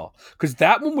covered Trial because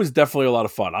that one was definitely a lot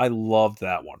of fun. I loved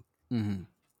that one. Mm-hmm.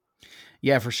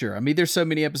 Yeah, for sure. I mean, there's so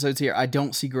many episodes here. I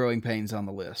don't see Growing Pains on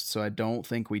the list, so I don't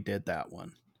think we did that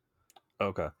one.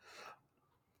 Okay.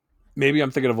 Maybe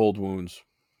I'm thinking of Old Wounds.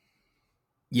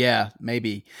 Yeah,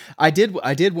 maybe. I did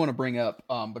want to bring up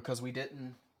because we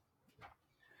didn't.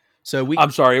 So I'm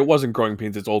sorry, it wasn't Growing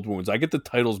Pains, it's Old Wounds. I get the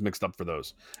titles mixed up for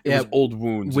those. It was Old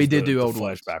Wounds. We did do Old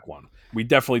Wounds. Flashback one. We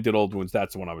definitely did Old Wounds.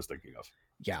 That's the one I was thinking of.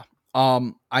 Yeah.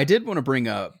 I did want to bring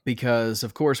up because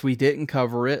of course we didn't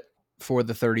cover it for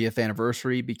the 30th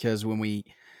anniversary because when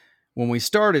we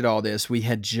started all this, we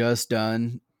had just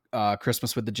done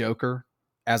Christmas with the Joker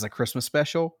as a Christmas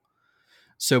special.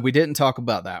 So we didn't talk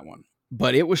about that one,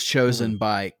 but it was chosen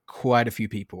by quite a few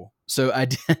people. So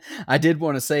I did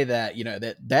want to say that,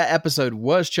 that episode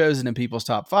was chosen in people's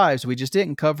top 5s. So we just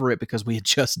didn't cover it because we had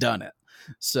just done it.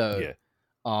 So,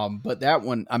 yeah. But that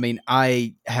one, I mean,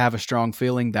 I have a strong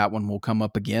feeling that one will come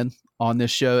up again on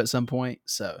this show at some point.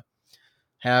 So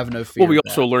have no fear. Well, we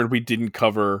also learned we didn't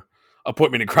cover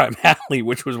Appointment in Crime Alley,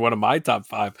 which was one of my top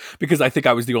 5 because I think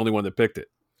I was the only one that picked it.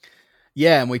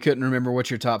 Yeah, and we couldn't remember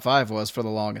what your top 5 was for the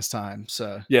longest time.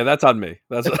 So yeah, that's on me.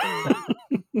 That's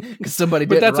because somebody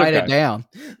didn't write it down.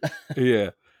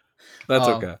 Yeah, that's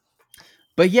okay.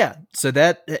 But yeah, so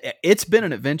it's been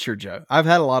an adventure, Joe. I've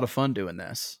had a lot of fun doing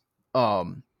this.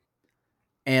 And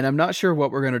I'm not sure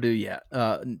what we're gonna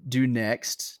do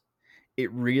next. It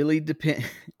really depends.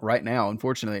 Right now,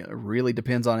 unfortunately, it really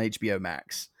depends on HBO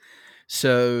Max.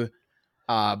 So,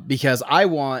 because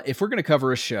if we're gonna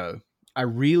cover a show, I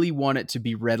really want it to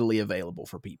be readily available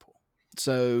for people.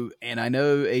 So, and I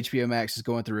know HBO Max is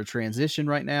going through a transition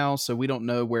right now, so we don't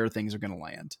know where things are going to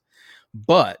land.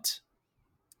 But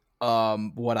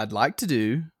what I'd like to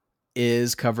do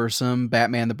is cover some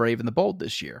Batman the Brave and the Bold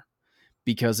this year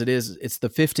because it's the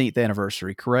 15th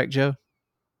anniversary, correct, Joe?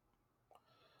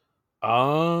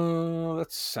 That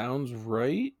sounds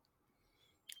right.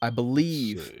 I Let's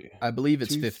believe see. I believe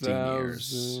it's 15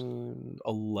 years.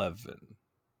 2011.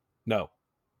 No.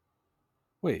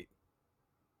 Wait.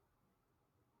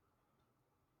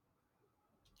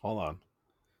 Hold on.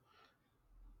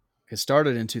 It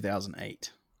started in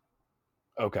 2008.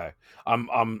 Okay. I'm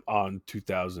on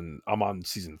 2000. I'm on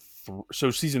season 3. So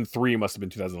season 3 must have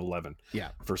been 2011. Yeah.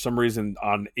 For some reason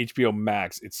on HBO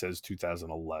Max it says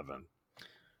 2011.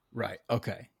 Right.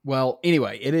 Okay. Well,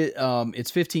 anyway, it's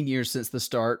 15 years since the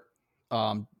start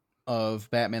of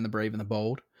Batman the Brave and the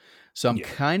Bold. So I'm Yeah.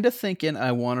 kind of thinking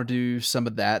I want to do some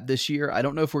of that this year. I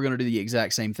don't know if we're going to do the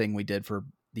exact same thing we did for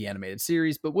the animated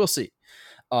series, but we'll see.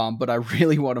 But I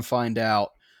really want to find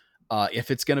out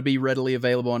if it's going to be readily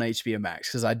available on HBO Max,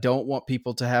 because I don't want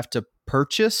people to have to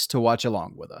purchase to watch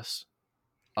along with us.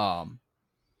 But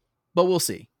we'll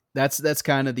see. That's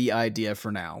kind of the idea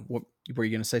for now. What were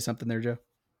you going to say something there, Joe?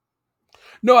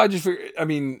 No, I just figure, I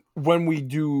mean,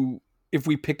 if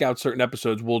we pick out certain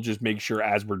episodes, we'll just make sure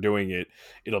as we're doing it,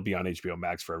 it'll be on HBO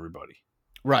Max for everybody.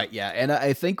 Right. Yeah. And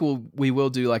I think we will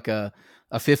do like a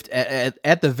fifth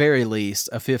at the very least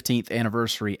a 15th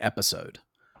anniversary episode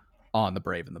on the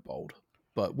Brave and the Bold.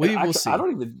 But we will see. I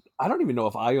don't even know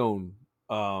if I own.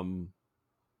 I'm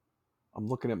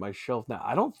looking at my shelf now.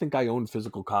 I don't think I own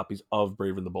physical copies of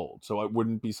Brave and the Bold, so it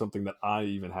wouldn't be something that I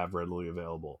even have readily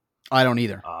available. I don't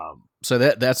either. Um, So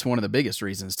that's one of the biggest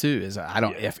reasons too, is I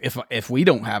don't, Yeah. if we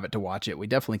don't have it to watch it, we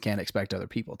definitely can't expect other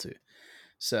people to.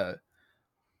 So,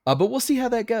 but we'll see how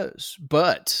that goes.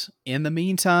 But in the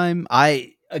meantime, I've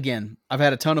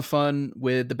had a ton of fun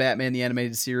with the Batman the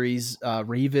Animated Series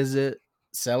revisit,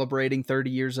 celebrating 30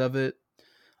 years of it.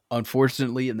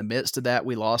 Unfortunately, in the midst of that,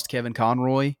 we lost Kevin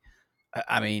Conroy.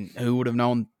 I mean, who would have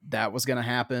known that was going to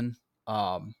happen?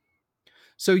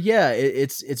 So yeah,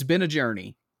 it's been a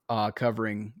journey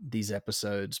covering these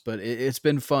episodes, but it's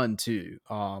been fun too.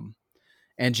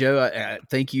 And Joe,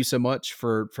 thank you so much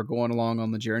for going along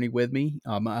on the journey with me.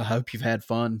 I hope you've had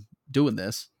fun doing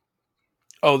this.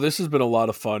 oh, this has been a lot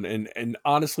of fun, and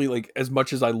honestly, like as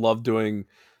much as I love doing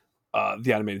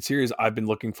the animated series, I've been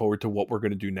looking forward to what we're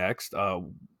going to do next.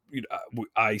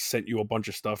 I sent you a bunch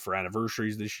of stuff for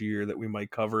anniversaries this year that we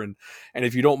might cover, and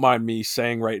if you don't mind me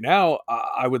saying right now,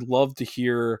 I would love to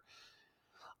hear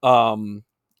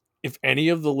if any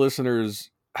of the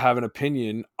listeners have an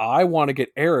opinion. I want to get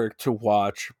Eric to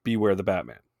watch Beware the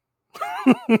Batman.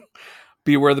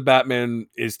 Beware the Batman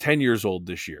is 10 years old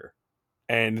this year,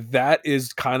 and that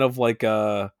is kind of like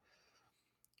I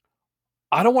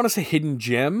don't want to say hidden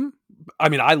gem. I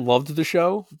mean, I loved the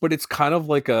show, but it's kind of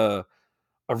like a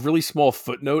really small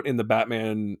footnote in the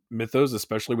Batman mythos,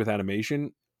 especially with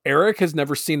animation. Eric has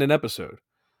never seen an episode.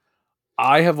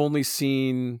 I have only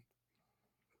seen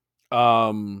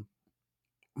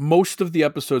most of the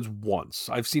episodes once.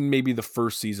 I've seen maybe the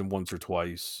first season once or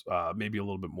twice, maybe a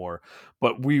little bit more.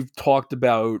 But we've talked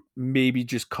about maybe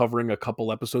just covering a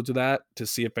couple episodes of that to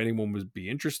see if anyone would be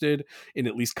interested in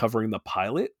at least covering the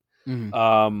pilot.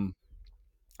 Mm-hmm.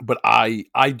 But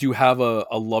I do have a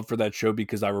love for that show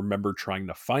because I remember trying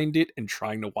to find it and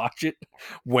trying to watch it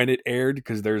when it aired,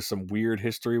 because there's some weird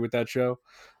history with that show.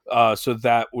 So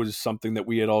that was something that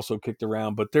we had also kicked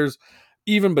around. But there's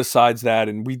even besides that,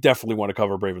 and we definitely want to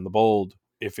cover Brave and the Bold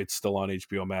if it's still on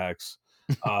HBO Max.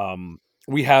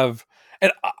 We have,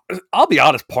 and I'll be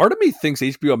honest, part of me thinks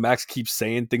HBO Max keeps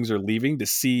saying things are leaving to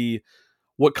see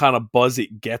what kind of buzz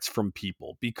it gets from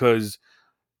people, because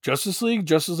Justice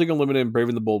League Unlimited, and Brave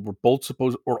and the Bold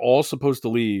were all supposed to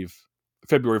leave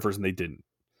February 1st, and they didn't.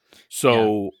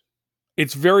 So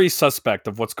it's very suspect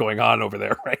of what's going on over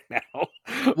there right now.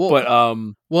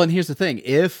 Well, and here's the thing: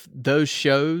 if those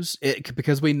shows,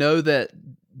 because we know that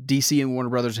DC and Warner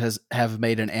Brothers have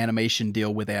made an animation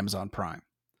deal with Amazon Prime.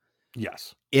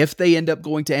 Yes. If they end up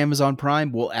going to Amazon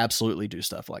Prime, we'll absolutely do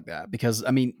stuff like that, because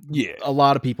I mean, a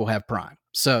lot of people have Prime.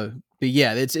 So, but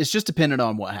yeah, it's just dependent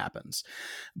on what happens.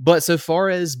 But so far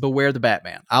as Beware the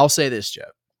Batman, I'll say this,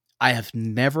 Joe. I have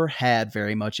never had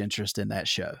very much interest in that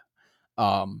show.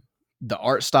 The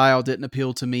art style didn't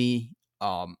appeal to me.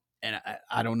 And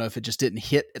I don't know if it just didn't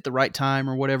hit at the right time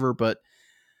or whatever, but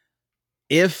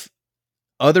if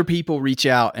other people reach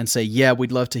out and say, yeah,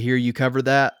 we'd love to hear you cover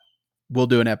that, we'll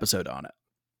do an episode on it.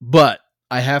 But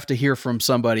I have to hear from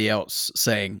somebody else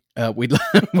saying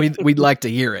we'd like to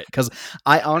hear it, because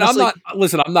I honestly,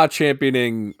 I'm not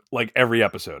championing like every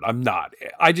episode. I'm not.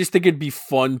 I just think it'd be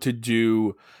fun to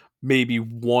do maybe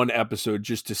one episode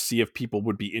just to see if people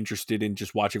would be interested in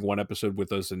just watching one episode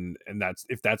with us, and that's,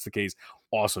 if that's the case,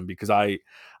 awesome, because I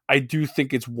I do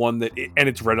think it's one that, and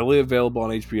it's readily available on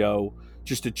HBO.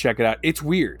 Just to check it out. It's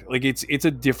weird. Like it's a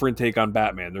different take on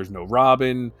Batman. There's no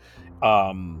Robin.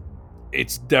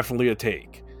 It's definitely a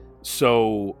take.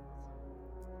 So,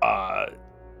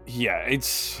 yeah,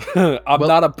 it's. I'm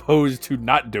not opposed to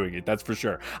not doing it. That's for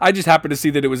sure. I just happened to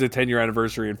see that it was a 10-year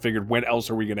anniversary and figured, when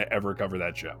else are we going to ever cover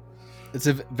that show? It's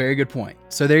a very good point.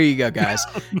 So there you go, guys.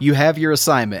 You have your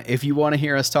assignment. If you want to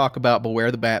hear us talk about Beware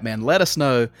the Batman, let us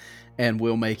know, and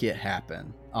we'll make it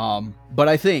happen. But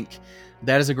I think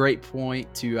that is a great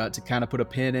point to kind of put a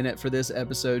pin in it for this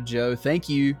episode, Joe. Thank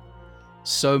you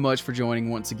so much for joining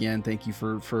once again. Thank you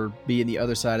for being the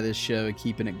other side of this show and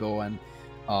keeping it going,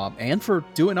 and for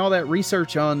doing all that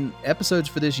research on episodes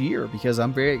for this year, because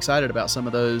I'm very excited about some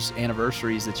of those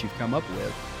anniversaries that you've come up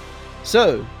with.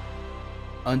 So,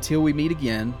 until we meet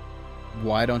again,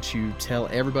 why don't you tell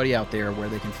everybody out there where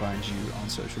they can find you on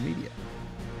social media?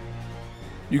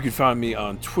 You can find me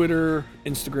on Twitter,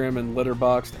 Instagram, and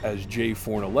Letterboxd as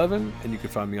JForn11, and you can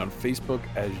find me on Facebook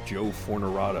as Joe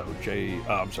Fornarato.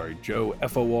 Joe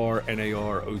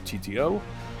Fornarotto.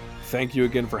 Thank you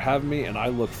again for having me, and I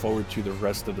look forward to the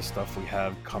rest of the stuff we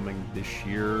have coming this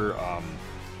year.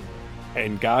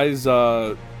 And guys,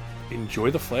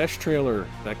 enjoy the Flash trailer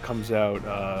that comes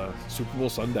out Super Bowl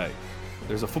Sunday.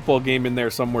 There's a football game in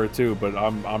there somewhere too, but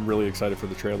I'm really excited for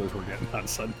the trailers we're getting on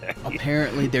Sunday.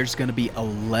 Apparently, there's going to be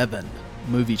 11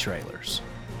 movie trailers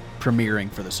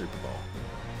premiering for the Super Bowl.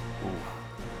 Ooh.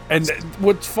 And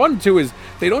what's fun too is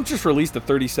they don't just release the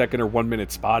 30-second or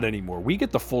 1-minute spot anymore. We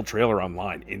get the full trailer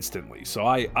online instantly, so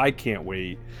I can't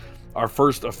wait. Our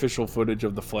first official footage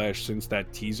of the Flash since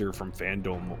that teaser from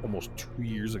Fandom almost 2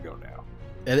 years ago now.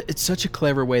 It's such a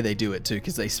clever way they do it too,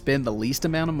 because they spend the least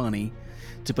amount of money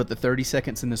to put the 30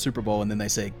 seconds in the Super Bowl, and then they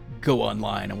say, go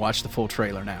online and watch the full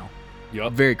trailer now.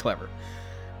 Yep. Very clever.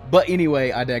 But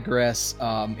anyway, I digress.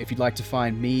 If you'd like to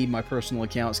find me, my personal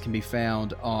accounts can be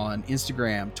found on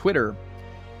Instagram, Twitter,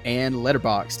 and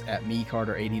Letterboxd at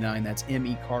mecarter89. That's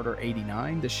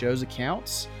mecarter89. The show's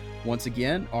accounts, once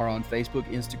again, are on Facebook,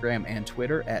 Instagram, and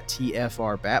Twitter at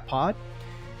TFRBatPod.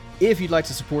 If you'd like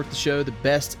to support the show, the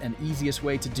best and easiest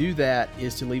way to do that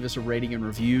is to leave us a rating and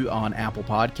review on Apple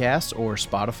Podcasts or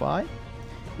Spotify.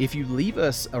 If you leave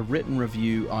us a written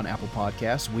review on Apple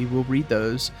Podcasts, we will read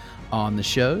those on the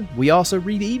show. We also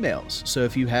read emails. So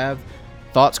if you have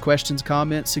thoughts, questions,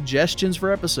 comments, suggestions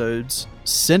for episodes,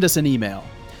 send us an email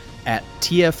at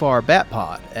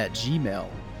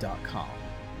tfrbatpod@gmail.com.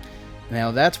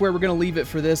 Now, that's where we're going to leave it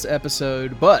for this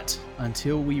episode, but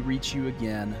until we reach you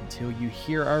again, until you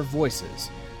hear our voices,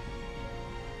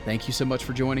 thank you so much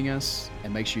for joining us,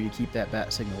 and make sure you keep that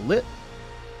bat signal lit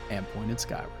and pointed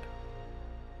skyward.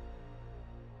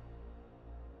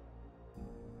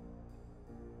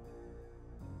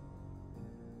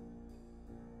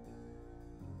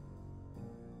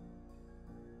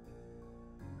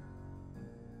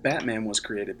 Batman was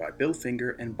created by Bill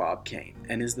Finger and Bob Kane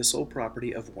and is the sole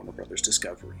property of Warner Bros.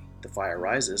 Discovery. The Fire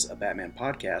Rises, a Batman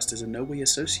podcast, is in no way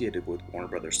associated with Warner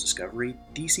Bros. Discovery,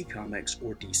 DC Comics,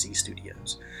 or DC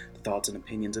Studios. The thoughts and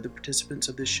opinions of the participants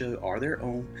of this show are their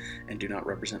own and do not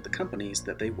represent the companies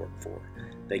that they work for.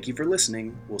 Thank you for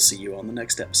listening. We'll see you on the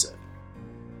next episode.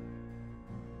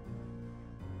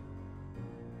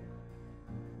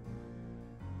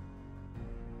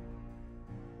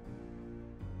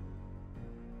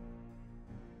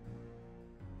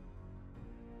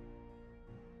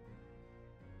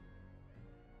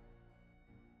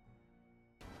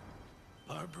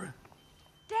 Barbara,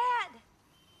 Dad!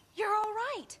 You're all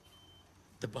right.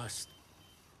 the bus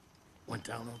went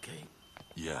down okay?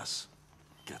 Yes.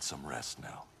 Get some rest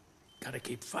now. Gotta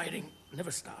keep fighting,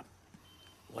 never stop.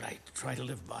 What I try to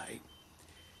live by.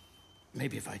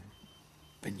 Maybe if I'd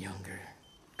been younger,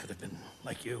 could have been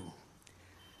like you.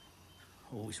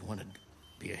 Always wanted to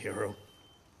be a hero.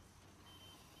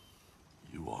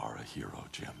 You are a hero,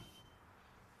 Jim.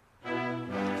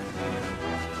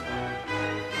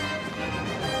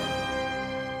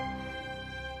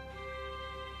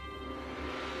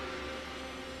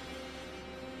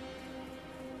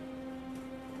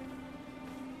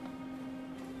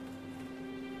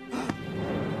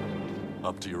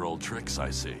 Up to your old tricks, I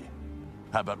see.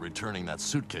 How about returning that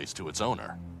suitcase to its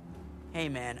owner? Hey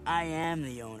man, I am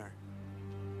the owner.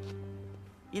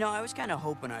 You know, I was kind of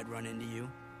hoping I'd run into you.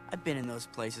 I've been in those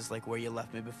places like where you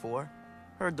left me before.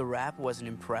 Heard the rap, wasn't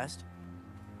impressed.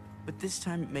 But this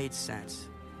time it made sense.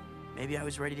 Maybe I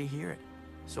was ready to hear it.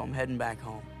 So I'm heading back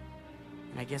home.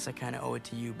 And I guess I kind of owe it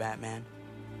to you, Batman.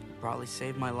 You probably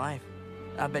saved my life.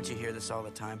 I bet you hear this all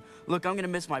the time. Look, I'm gonna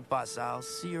miss my bus. I'll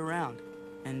see you around.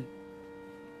 And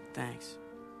thanks.